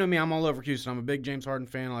and you know me, I'm all over Houston. I'm a big James Harden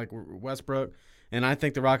fan, like Westbrook, and I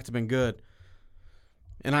think the Rockets have been good.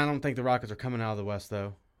 And I don't think the Rockets are coming out of the West,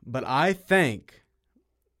 though. But I think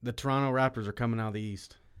the Toronto Raptors are coming out of the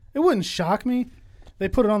East. It wouldn't shock me. They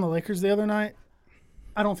put it on the Lakers the other night.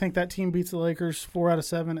 I don't think that team beats the Lakers 4 out of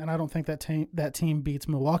 7, and I don't think that team beats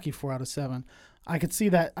Milwaukee 4 out of 7. I could see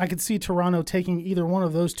that. I could see Toronto taking either one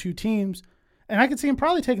of those two teams, and I could see them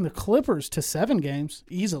probably taking the Clippers to 7 games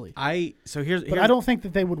easily. But I don't think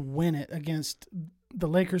that they would win it against the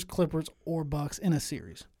Lakers, Clippers, or Bucks in a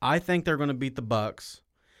series. I think they're going to beat the Bucks.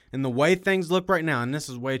 And the way things look right now, and this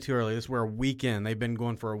is way too early, this is where a weekend, they've been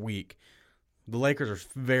going for a week. The Lakers are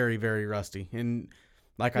very, very rusty. And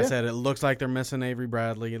like I said, it looks like they're missing Avery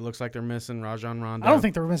Bradley. It looks like they're missing Rajon Rondo. I don't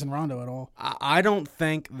think they're missing Rondo at all. I don't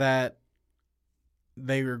think that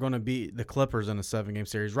they are going to beat the Clippers in a 7-game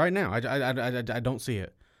series right now. I don't see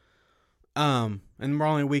it. And we're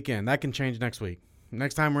only a weekend. That can change next week.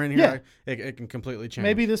 Next time we're in here, it can completely change.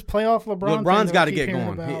 Maybe this playoff LeBron's got to get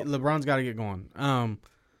going. LeBron's got to get going.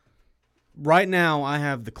 Right now, I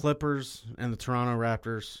have the Clippers and the Toronto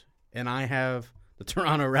Raptors, and I have the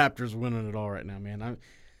Toronto Raptors winning it all right now, man.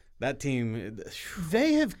 That team,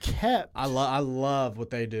 they have kept. I love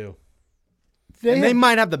what they do. They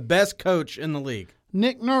might have the best coach in the league.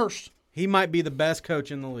 Nick Nurse. He might be the best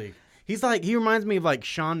coach in the league. He reminds me of like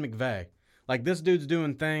Sean McVay. Like, this dude's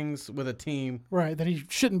doing things with a team, right, that he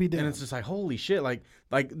shouldn't be doing. And it's just like, holy shit! Like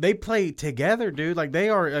they play together, dude. Like, they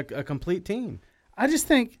are a complete team. I just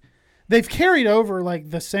think they've carried over like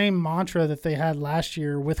the same mantra that they had last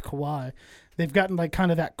year with Kawhi. They've gotten like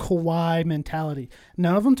kind of that Kawhi mentality.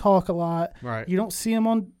 None of them talk a lot. Right. You don't see them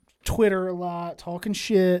on Twitter a lot talking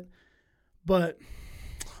shit. But,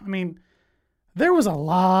 I mean, there was a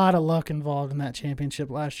lot of luck involved in that championship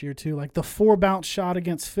last year too. Like the 4-bounce shot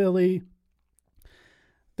against Philly.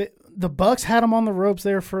 The Bucks had them on the ropes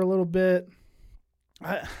there for a little bit.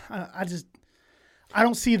 I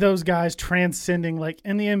don't see those guys transcending. Like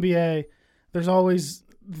in the NBA, there's always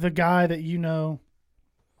the guy that you know,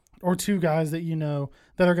 or two guys that you know,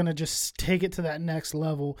 that are going to just take it to that next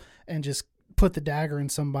level and just put the dagger in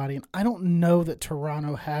somebody. And I don't know that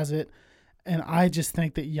Toronto has it, and I just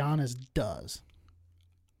think that Giannis does.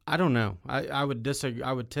 I don't know. I would disagree.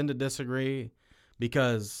 I would tend to disagree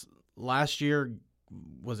because last year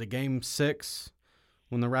was a Game 6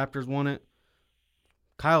 when the Raptors won it.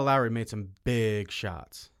 Kyle Lowry made some big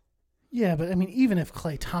shots. Yeah, but I mean, even if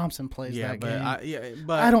Klay Thompson plays that game,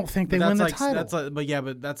 I don't think they win the title.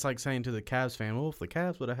 But that's like saying to the Cavs fan, well, if the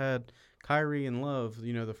Cavs would have had Kyrie and Love,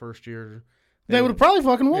 the first year, they would have probably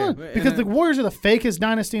fucking won because the Warriors are the fakest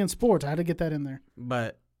dynasty in sports. I had to get that in there.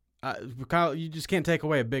 But Kyle, you just can't take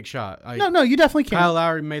away a big shot. No, you definitely can't. Kyle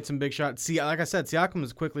Lowry made some big shots. See, like I said, Siakam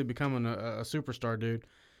is quickly becoming a superstar, dude.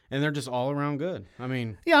 And they're just all around good. I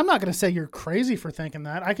mean, yeah, I'm not going to say you're crazy for thinking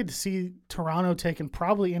that. I could see Toronto taking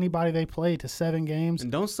probably anybody they play to 7 games.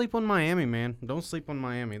 And don't sleep on Miami, man. Don't sleep on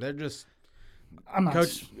Miami. They're just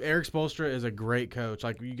Coach Eric Spoelstra is a great coach.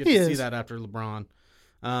 Like, you get to see that after LeBron.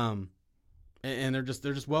 And they're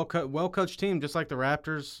just well coached team, just like the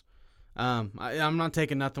Raptors. I'm not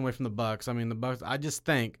taking nothing away from the Bucks. I mean, the Bucks. I just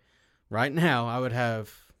think right now I would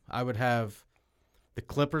have the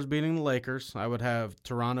Clippers beating the Lakers. I would have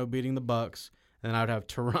Toronto beating the Bucks, and I would have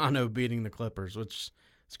Toronto beating the Clippers, which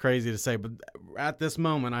is crazy to say, but at this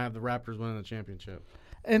moment, I have the Raptors winning the championship.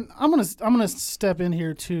 And I'm gonna step in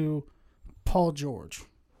here to Paul George.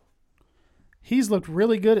 He's looked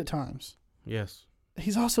really good at times. Yes.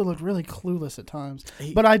 He's also looked really clueless at times.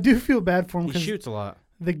 But I do feel bad for him because he shoots a lot.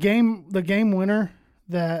 The game winner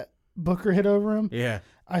that Booker hit over him. Yeah.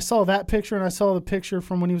 I saw that picture, and I saw the picture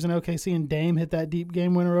from when he was in OKC and Dame hit that deep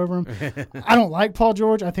game winner over him. I don't like Paul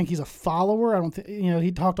George. I think he's a follower. I don't think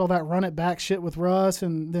he talked all that run it back shit with Russ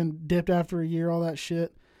and then dipped after a year, all that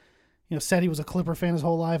shit. Said he was a Clipper fan his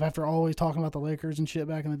whole life after always talking about the Lakers and shit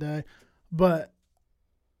back in the day. But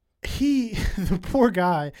the poor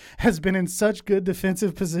guy, has been in such good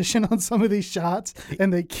defensive position on some of these shots,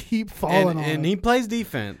 and they keep falling on him. And he plays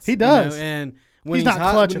defense. He does. And when he's not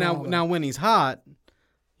hot, clutch now when he's hot,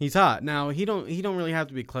 he's hot. Now he don't really have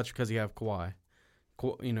to be clutch because you have Kawhi.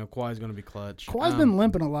 Kawhi's going to be clutch. Kawhi's been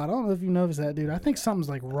limping a lot. I don't know if you noticed that, dude. I think something's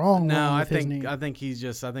like wrong. No, wrong I with his think knee. I think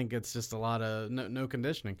it's just a lot of no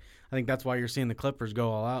conditioning. I think that's why you're seeing the Clippers go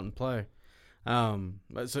all out and play. And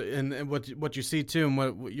what you see too, and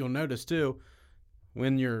what you'll notice too,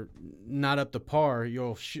 when you're not up to par, you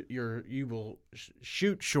will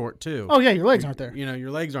shoot short too. Oh yeah, your legs aren't there.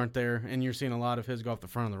 Your legs aren't there, and you're seeing a lot of his go off the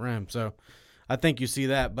front of the rim. So I think you see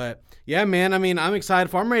that. But yeah, man, I mean, I'm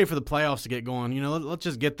excited I'm ready for the playoffs to get going. Let's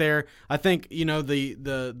just get there. I think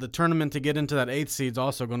the tournament to get into that 8th seed is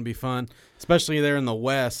also going to be fun, especially there in the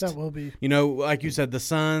West. That will be. Like you said, the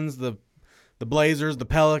Suns, the Blazers, the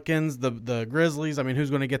Pelicans, the Grizzlies. I mean,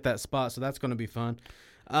 who's going to get that spot? So that's going to be fun.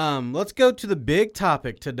 Let's go to the big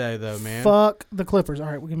topic today, though, man. Fuck the Clippers. All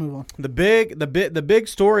right, we can move on. The big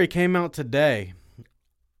story came out today.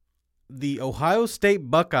 The Ohio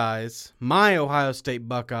State Buckeyes, my Ohio State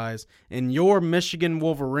Buckeyes, and your Michigan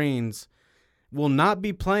Wolverines will not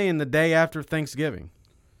be playing the day after Thanksgiving.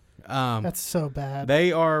 That's so bad.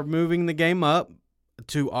 They are moving the game up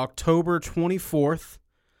to October 24th.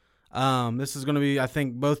 This is going to be, I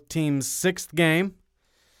think, both teams' 6th game,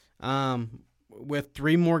 with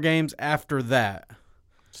 3 more games after that.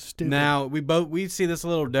 Stupid. Now, we see this a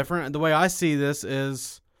little different. The way I see this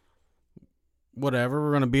is, whatever,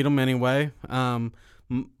 we're going to beat them anyway.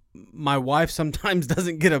 My wife sometimes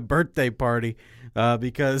doesn't get a birthday party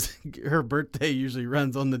because her birthday usually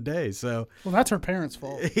runs on the day. So, well, that's her parents'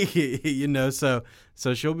 fault.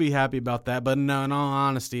 So she'll be happy about that. But no, in all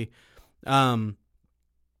honesty, it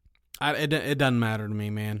doesn't matter to me,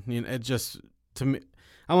 man. It just, to me,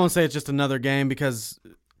 I won't say it's just another game because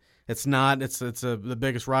it's not. It's the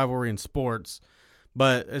biggest rivalry in sports.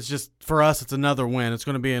 But it's just, for us, it's another win. It's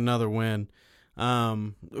going to be another win.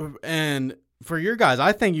 And for your guys,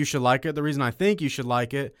 I think you should like it. The reason I think you should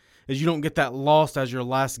like it is you don't get that lost as your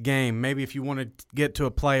last game. Maybe if you want to get to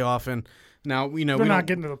a playoff, and now we not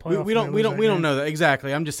getting to the playoff. We don't know that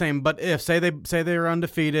exactly. I'm just saying. But if say they are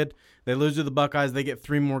undefeated, they lose to the Buckeyes, they get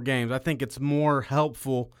 3 more games. I think it's more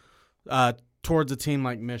helpful towards a team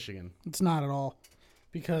like Michigan. It's not at all,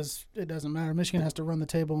 because it doesn't matter. Michigan has to run the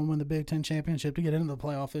table and win the Big Ten championship to get into the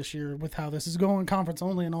playoff this year with how this is going, conference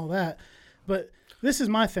only and all that. But this is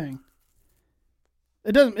my thing.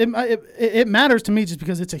 It doesn't. It matters to me just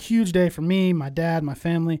because it's a huge day for me, my dad, my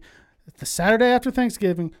family. The Saturday after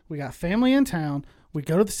Thanksgiving, we got family in town. We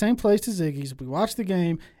go to the same place as Ziggy's. We watch the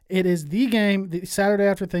game. It is the game. The Saturday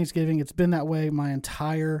after Thanksgiving. It's been that way my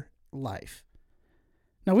entire life.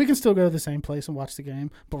 Now, we can still go to the same place and watch the game,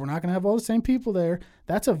 but we're not going to have all the same people there.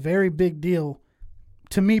 That's a very big deal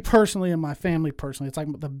to me personally and my family personally. It's like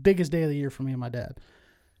the biggest day of the year for me and my dad.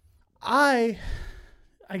 I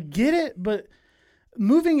get it, but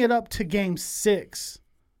moving it up to Game 6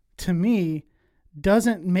 to me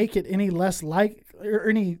doesn't make it any less likely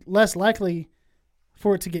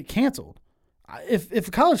for it to get canceled.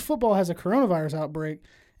 If college football has a coronavirus outbreak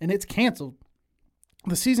and it's canceled,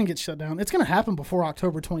 the season gets shut down, it's going to happen before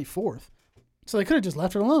October 24th. So they could have just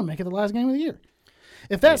left it alone and make it the last game of the year.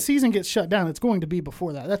 If that season gets shut down, it's going to be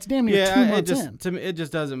before that. That's damn near 2 months in. To me, it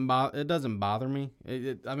just doesn't bother me.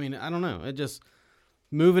 I mean, I don't know. It just,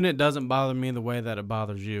 moving it doesn't bother me the way that it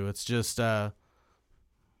bothers you. It's just, and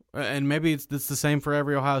maybe it's the same for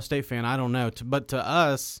every Ohio State fan. I don't know. But to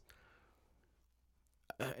us,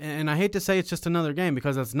 and I hate to say it's just another game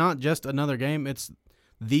because it's not just another game. It's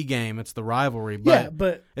the game. It's the rivalry.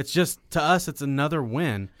 But it's just, to us, it's another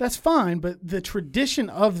win. That's fine, but the tradition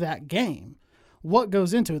of that game, what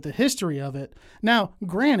goes into it, the history of it. Now,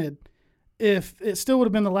 granted, if it still would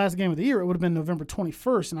have been the last game of the year, it would have been November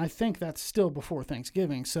 21st, and I think that's still before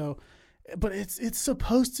Thanksgiving. So, but it's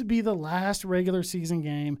supposed to be the last regular season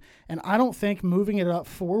game, and I don't think moving it up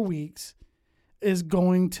 4 weeks is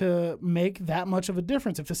going to make that much of a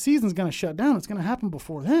difference. If the season's going to shut down, it's going to happen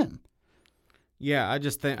before then. Yeah, I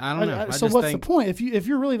just think, I don't know. So what's the point? If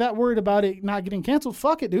you're really that worried about it not getting canceled,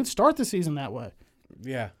 fuck it, dude. Start the season that way.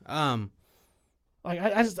 Yeah. Like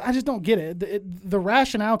I just don't get it. The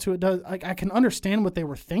rationale to it does. Like, I can understand what they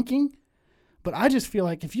were thinking, but I just feel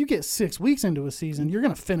like if you get 6 weeks into a season, you're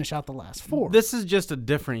going to finish out the last 4. This is just a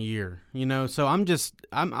different year, So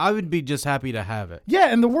I would be just happy to have it. Yeah,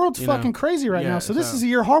 and the world's fucking crazy right now. So this is a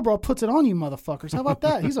year Harbaugh puts it on you, motherfuckers. How about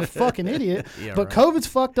that? He's a fucking idiot. Yeah, but right. COVID's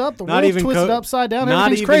fucked up. The world's twisted upside down.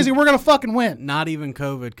 Everything's crazy. We're going to fucking win. Not even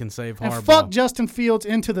COVID can save Harbaugh. And fuck Justin Fields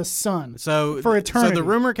into the sun for eternity. So the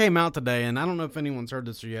rumor came out today, and I don't know if anyone's heard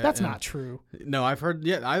this yet. That's not true. No, I've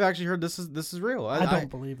actually heard this is real. I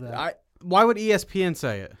don't believe that. Why would ESPN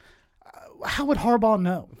say it? How would Harbaugh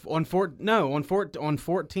know? On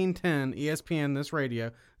 1410 ESPN, this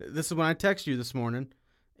radio. This is when I text you this morning.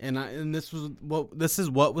 and this is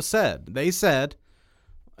what was said. They said,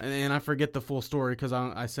 and I forget the full story because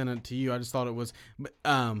I sent it to you. I just thought it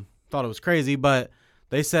was crazy, but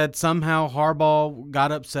they said somehow Harbaugh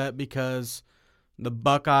got upset because the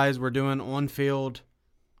Buckeyes were doing on field,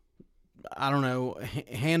 I don't know,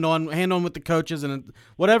 hand on with the coaches, and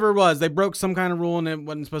whatever it was, they broke some kind of rule and it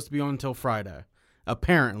wasn't supposed to be on until Friday.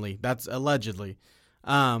 Apparently, that's allegedly.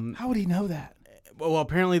 How would he know that? Well,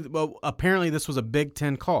 apparently this was a Big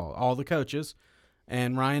Ten call. All the coaches,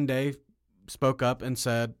 and Ryan Day spoke up and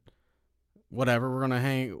said, "Whatever, we're gonna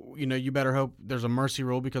hang. You better hope there's a mercy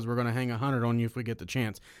rule because we're gonna hang 100 on you if we get the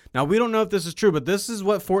chance." Now we don't know if this is true, but this is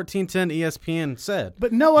what 1410 ESPN said.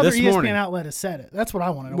 But no other ESPN morning. outlet has said it. That's what I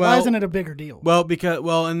want to know. Well, why isn't it a bigger deal?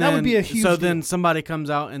 And that would be a huge deal. Then somebody comes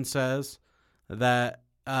out and says that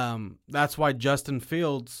that's why Justin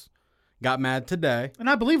Fields got mad today. And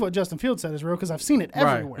I believe what Justin Fields said is real because I've seen it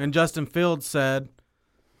everywhere. Right. And Justin Fields said,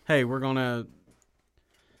 "Hey, we're gonna."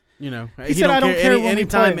 He said, "I don't care when we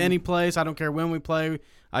play. Anytime, any place. I don't care when we play.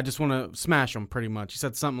 I just want to smash them." Pretty much, he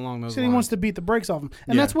said something along those lines. He wants to beat the brakes off them,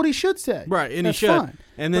 and that's what he should say. Right, and that's he should. Fine.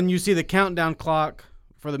 And then you see the countdown clock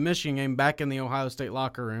for the Michigan game back in the Ohio State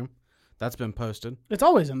locker room. That's been posted. It's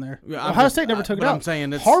always in there. Yeah, Ohio State never took it out. I'm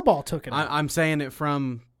saying Harbaugh took it out. I'm saying it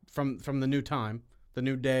from the new time. The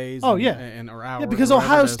new days or hours. Yeah, because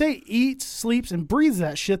Ohio State eats, sleeps, and breathes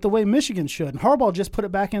that shit the way Michigan should. And Harbaugh just put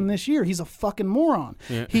it back in this year. He's a fucking moron.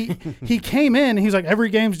 Yeah. He came in and he's like, every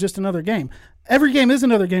game's just another game. Every game is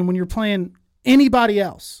another game when you're playing anybody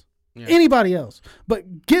else. Yeah. Anybody else.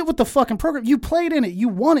 But get with the fucking program. You played in it. You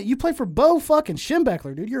won it. You played for Bo fucking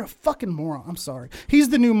Schembechler, dude. You're a fucking moron. I'm sorry. He's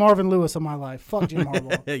the new Marvin Lewis of my life. Fuck Jim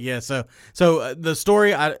Harbaugh. Yeah, so the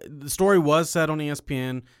story was said on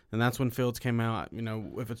ESPN, and that's when Fields came out.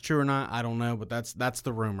 If it's true or not, I don't know, but that's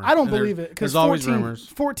the rumor. I don't believe it because there's always rumors.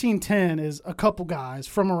 1410 is a couple guys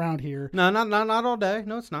from around here. No, not all day.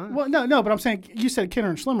 No, it's not. Well, no, but I'm saying you said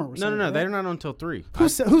Kenner and Schlimmer were saying No, right? they're not on until 3. Who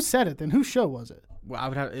said it then? Whose show was it?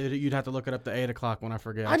 Well, you'd have to look it up to 8 o'clock when I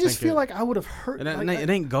forget. I just feel like I would have heard. It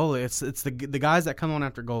ain't Golick. It's the guys that come on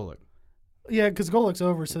after Golick. Yeah, because Golick's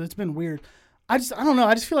over, so it's been weird. I don't know.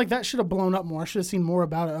 I just feel like that should have blown up more. I should have seen more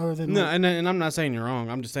about it other than and I'm not saying you're wrong.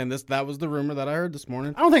 I'm just saying that was the rumor that I heard this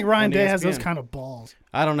morning. I don't think Ryan Day has those kind of balls.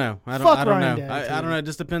 I don't know. I don't Ryan know. Day, I don't know. It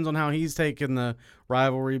just depends on how he's taking the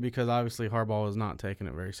rivalry because obviously Harbaugh is not taking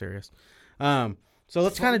it very serious. So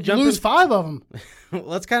let's kind of lose 5 of them.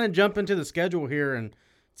 Let's kind of jump into the schedule here and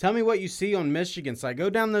tell me what you see on Michigan's side. Go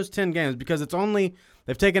down those 10 games because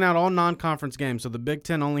they've taken out all non-conference games, so the Big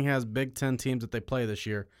Ten only has Big Ten teams that they play this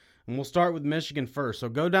year. And we'll start with Michigan first. So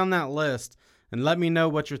go down that list and let me know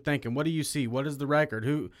what you're thinking. What do you see? What is the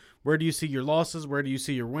record? Where do you see your losses? Where do you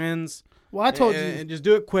see your wins? Well, I told you. And just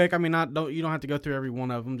do it quick. I mean, you don't have to go through every one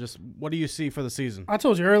of them. Just what do you see for the season? I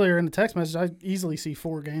told you earlier in the text message, I easily see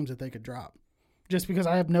 4 games that they could drop just because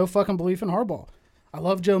I have no fucking belief in Harbaugh. I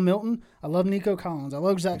love Joe Milton. I love Nico Collins. I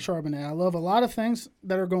love Zach Charbonnet. I love a lot of things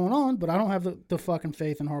that are going on, but I don't have the fucking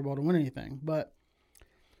faith in Harbaugh to win anything.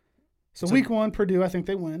 So week 1, Purdue, I think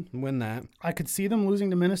they win. Win that. I could see them losing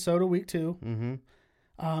to Minnesota week 2.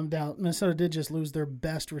 Mm-hmm. Minnesota did just lose their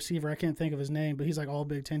best receiver. I can't think of his name, but he's like all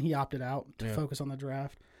Big Ten. He opted out to focus on the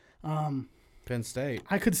draft. Penn State.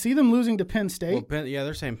 I could see them losing to Penn State. Well,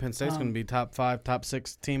 they're saying Penn State's going to be top 5, top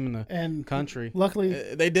 6 team in the country. Luckily,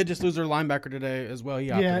 they did just lose their linebacker today as well.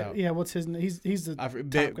 He opted out. Yeah. What's his name? He's the top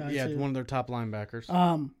guy. Yeah, too. one of their top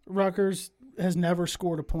linebackers. Rutgers has never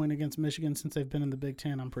scored a point against Michigan since they've been in the Big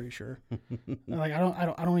Ten. I'm pretty sure. I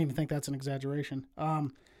don't even think that's an exaggeration.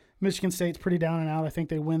 Michigan State's pretty down and out. I think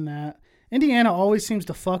they win that. Indiana always seems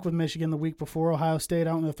to fuck with Michigan the week before Ohio State.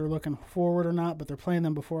 I don't know if they're looking forward or not, but they're playing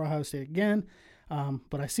them before Ohio State again.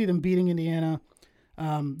 But I see them beating Indiana.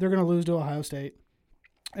 They're going to lose to Ohio State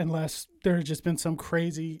unless there's just been some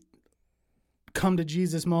crazy come to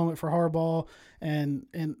Jesus moment for Harbaugh. And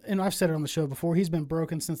I've said it on the show before. He's been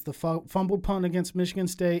broken since the fumbled punt against Michigan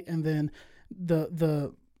State and then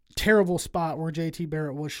the terrible spot where JT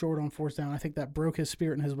Barrett was short on 4th down. I think that broke his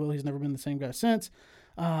spirit and his will. He's never been the same guy since.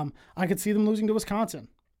 I could see them losing to Wisconsin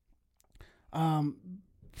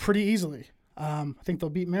pretty easily. I think they'll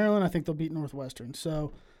beat Maryland. I think they'll beat Northwestern.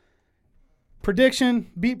 So,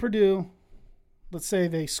 prediction, beat Purdue. Let's say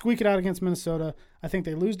they squeak it out against Minnesota. I think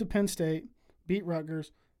they lose to Penn State, beat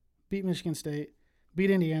Rutgers, beat Michigan State,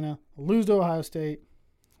 beat Indiana, lose to Ohio State,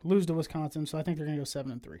 lose to Wisconsin. So I think they're going to go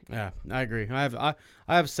 7-3. Yeah, I agree. I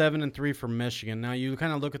have 7-3 for Michigan. Now you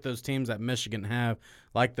kind of look at those teams that Michigan have,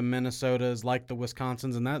 like the Minnesotas, like the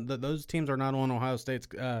Wisconsins, and those teams are not on Ohio State's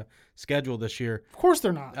schedule this year. Of course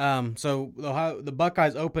they're not. So the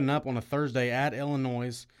Buckeyes open up on a Thursday at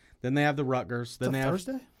Illinois. Then they have the Rutgers. Then they have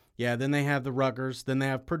Thursday. Yeah, then they have the Rutgers, then they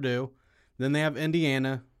have Purdue, then they have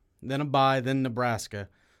Indiana, then a bye, then Nebraska.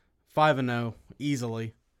 5-0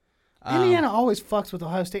 easily. Indiana always fucks with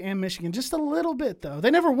Ohio State and Michigan just a little bit, though.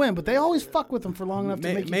 They never win, but they always fuck with them for long enough to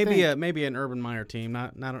make you think. Maybe an Urban Meyer team,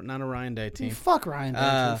 not a Ryan Day team. Fuck Ryan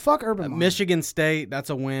Day. Fuck Urban Meyer. Michigan State,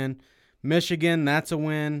 that's a win. Michigan, that's a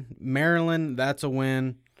win. Maryland, that's a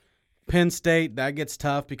win. Penn State, that gets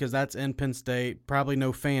tough because that's in Penn State. Probably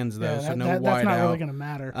no fans though, so no whiteout. That's not really going to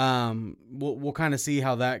matter. We'll kind of see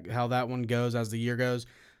how that one goes as the year goes.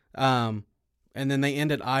 And then they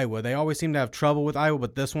end at Iowa. They always seem to have trouble with Iowa,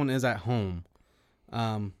 but this one is at home.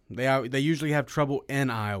 They usually have trouble in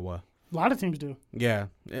Iowa. A lot of teams do. Yeah.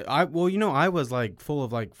 Iowa's like full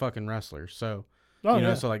of like fucking wrestlers. So,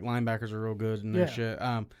 so like linebackers are real good and that shit.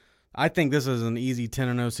 I think this is an easy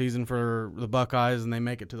 10-0 season for the Buckeyes, and they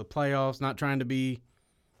make it to the playoffs. Not trying to be.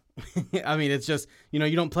 I mean, it's just you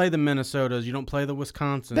don't play the Minnesotas, you don't play the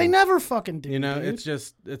Wisconsin. They never fucking do. Dude. It's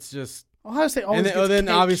just. Ohio State always and gets then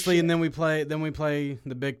obviously, shit. and then we play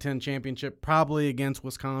the Big Ten championship probably against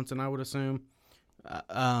Wisconsin, I would assume.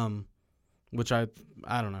 Which I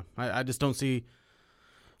don't know. I just don't see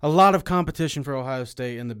a lot of competition for Ohio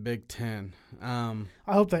State in the Big Ten. I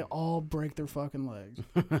hope they all break their fucking legs.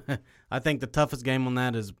 I think the toughest game on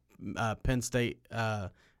that is Penn State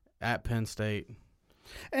at Penn State.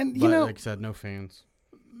 And but, like I said, no fans.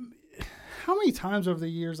 How many times over the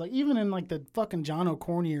years, like even in like the fucking John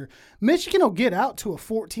O'Corn year, Michigan will get out to a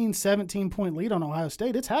 14, 17-point lead on Ohio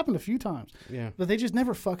State. It's happened a few times. Yeah. But they just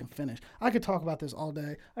never fucking finish. I could talk about this all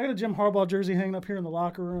day. I got a Jim Harbaugh jersey hanging up here in the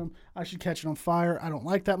locker room. I should catch it on fire. I don't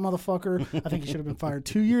like that motherfucker. I think he should have been fired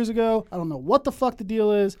 2 years ago. I don't know what the fuck the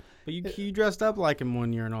deal is. But you dressed up like him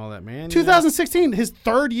one year and all that, man. 2016, his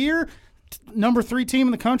third year, number 3 team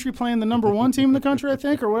in the country playing the number 1 team in the country, I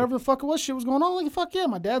think, or whatever the fuck it was. Shit was going on. Like, fuck yeah,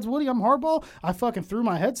 my dad's Woody, I'm Harbaugh. I fucking threw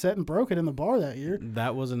my headset and broke it in the bar that year.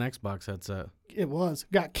 That was an Xbox headset. It was.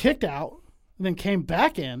 Got kicked out, and then came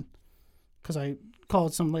back in because I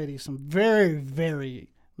called some lady some very, very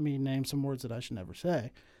mean names, some words that I should never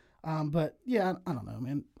say. But, yeah, I don't know,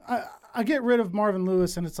 man. I get rid of Marvin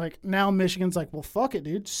Lewis, and it's like now Michigan's like, well, fuck it,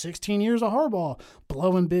 dude. 16 years of Harbaugh,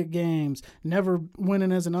 blowing big games, never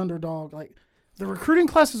winning as an underdog. Like, the recruiting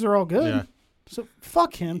classes are all good. Yeah. So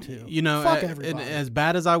fuck him, too. Fuck everybody. As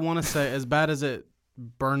bad as I want to say, as bad as it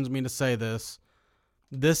burns me to say this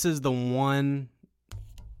is the one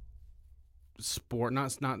sport,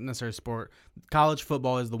 not necessarily sport, college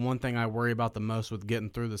football is the one thing I worry about the most with getting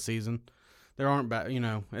through the season. There aren't bad,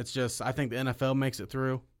 it's just I think the NFL makes it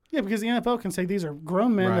through. Yeah, because the NFL can say these are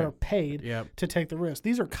grown men that are paid to take the risk.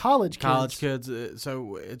 These are college kids.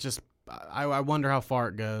 So it just I wonder how far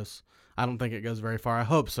it goes. I don't think it goes very far. I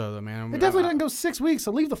hope so, though, man. It definitely doesn't go 6 weeks,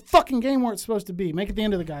 so leave the fucking game where it's supposed to be. Make it the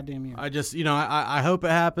end of the goddamn year. I just, I hope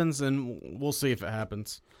it happens, and we'll see if it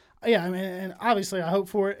happens. Yeah, I mean, and obviously I hope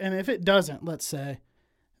for it. And if it doesn't, let's say,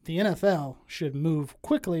 the NFL should move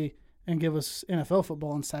quickly and give us NFL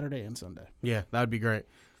football on Saturday and Sunday. Yeah, that would be great.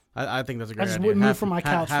 I think that's a great idea. I just wouldn't move from my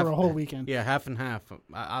couch for a whole weekend. Yeah, half and half.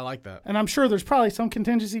 I like that. And I'm sure there's probably some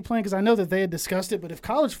contingency plan because I know that they had discussed it. But if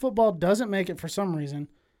college football doesn't make it for some reason,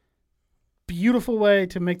 beautiful way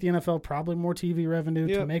to make the NFL probably more TV revenue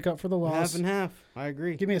to make up for the loss. Half and half. I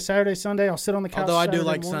agree. Give me a Saturday, Sunday. I'll sit on the couch. Although I Saturday do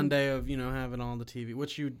like morning. Sunday of having all the TV,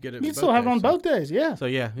 which you'd get it. You'd still have it on both days, yeah. So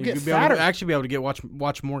yeah, you'd be able to actually be able to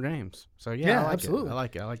watch more games. So yeah, I like absolutely. It. I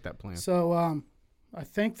like it. I like that plan. So I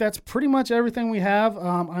think that's pretty much everything we have.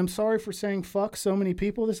 I'm sorry for saying fuck so many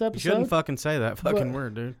people this episode. You shouldn't fucking say that fucking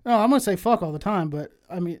word, dude. No, I'm going to say fuck all the time, but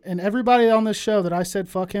I mean, and everybody on this show that I said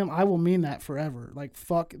fuck him, I will mean that forever. Like,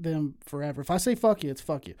 fuck them forever. If I say fuck you, it's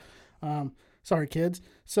fuck you. Sorry, kids.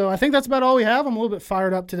 So I think that's about all we have. I'm a little bit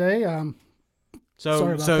fired up today.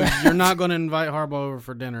 So you're not going to invite Harbaugh over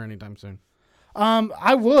for dinner anytime soon?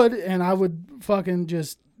 I would, and I would fucking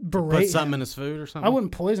just berate Put something him. in his food or something? I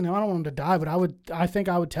wouldn't poison him. I don't want him to die, but I think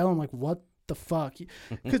I would tell him, like, what the fuck?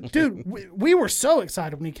 Because, dude, we were so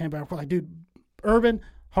excited when he came back. We're like, dude, Urban,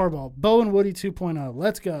 Harbaugh, Bo and Woody 2.0.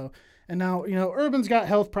 Let's go. And now, Urban's got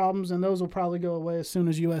health problems, and those will probably go away as soon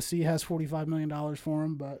as USC has $45 million for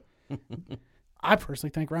him. But I personally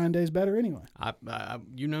think Ryan Day's better anyway.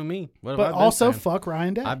 You know me. What but also, fuck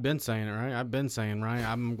Ryan Day. I've been saying it, right? I've been saying Ryan.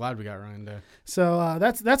 I'm glad we got Ryan Day. So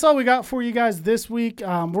that's all we got for you guys this week.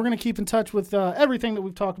 We're going to keep in touch with everything that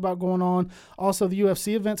we've talked about going on. Also, the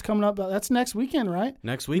UFC event's coming up. That's next weekend, right?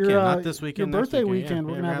 Next weekend, not this weekend. Your birthday weekend.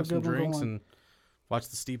 We're going to have a good some drinks one going. And watch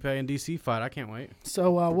the Stipe and DC fight. I can't wait.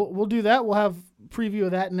 So we'll do that. We'll have preview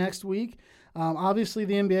of that next week. Obviously,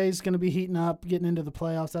 the NBA is going to be heating up, getting into the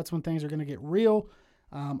playoffs. That's when things are going to get real.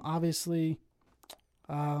 Obviously,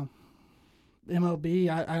 MLB,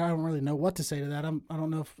 I don't really know what to say to that. I don't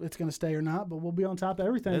know if it's going to stay or not, but we'll be on top of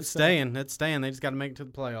everything. It's staying. It's staying. They just got to make it to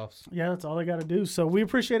the playoffs. Yeah, that's all they got to do. So we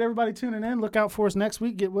appreciate everybody tuning in. Look out for us next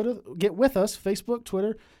week. Get with us, Facebook,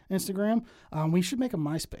 Twitter, Instagram. We should make a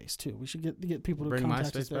MySpace too. We should get people to Bring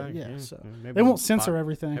contact MySpace us there. back. Yeah, Yeah. so Maybe they won't we'll censor buy-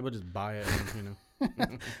 everything. Maybe we'll just buy it.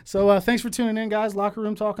 And, So thanks for tuning in, guys. Locker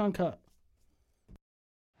Room Talk Uncut.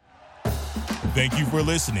 Thank you for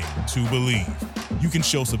listening to Believe. You can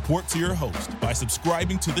show support to your host by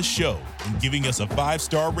subscribing to the show and giving us a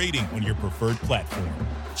 5-star rating on your preferred platform.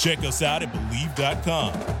 Check us out at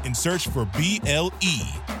Believe.com and search for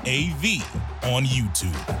BLEAV on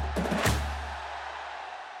YouTube.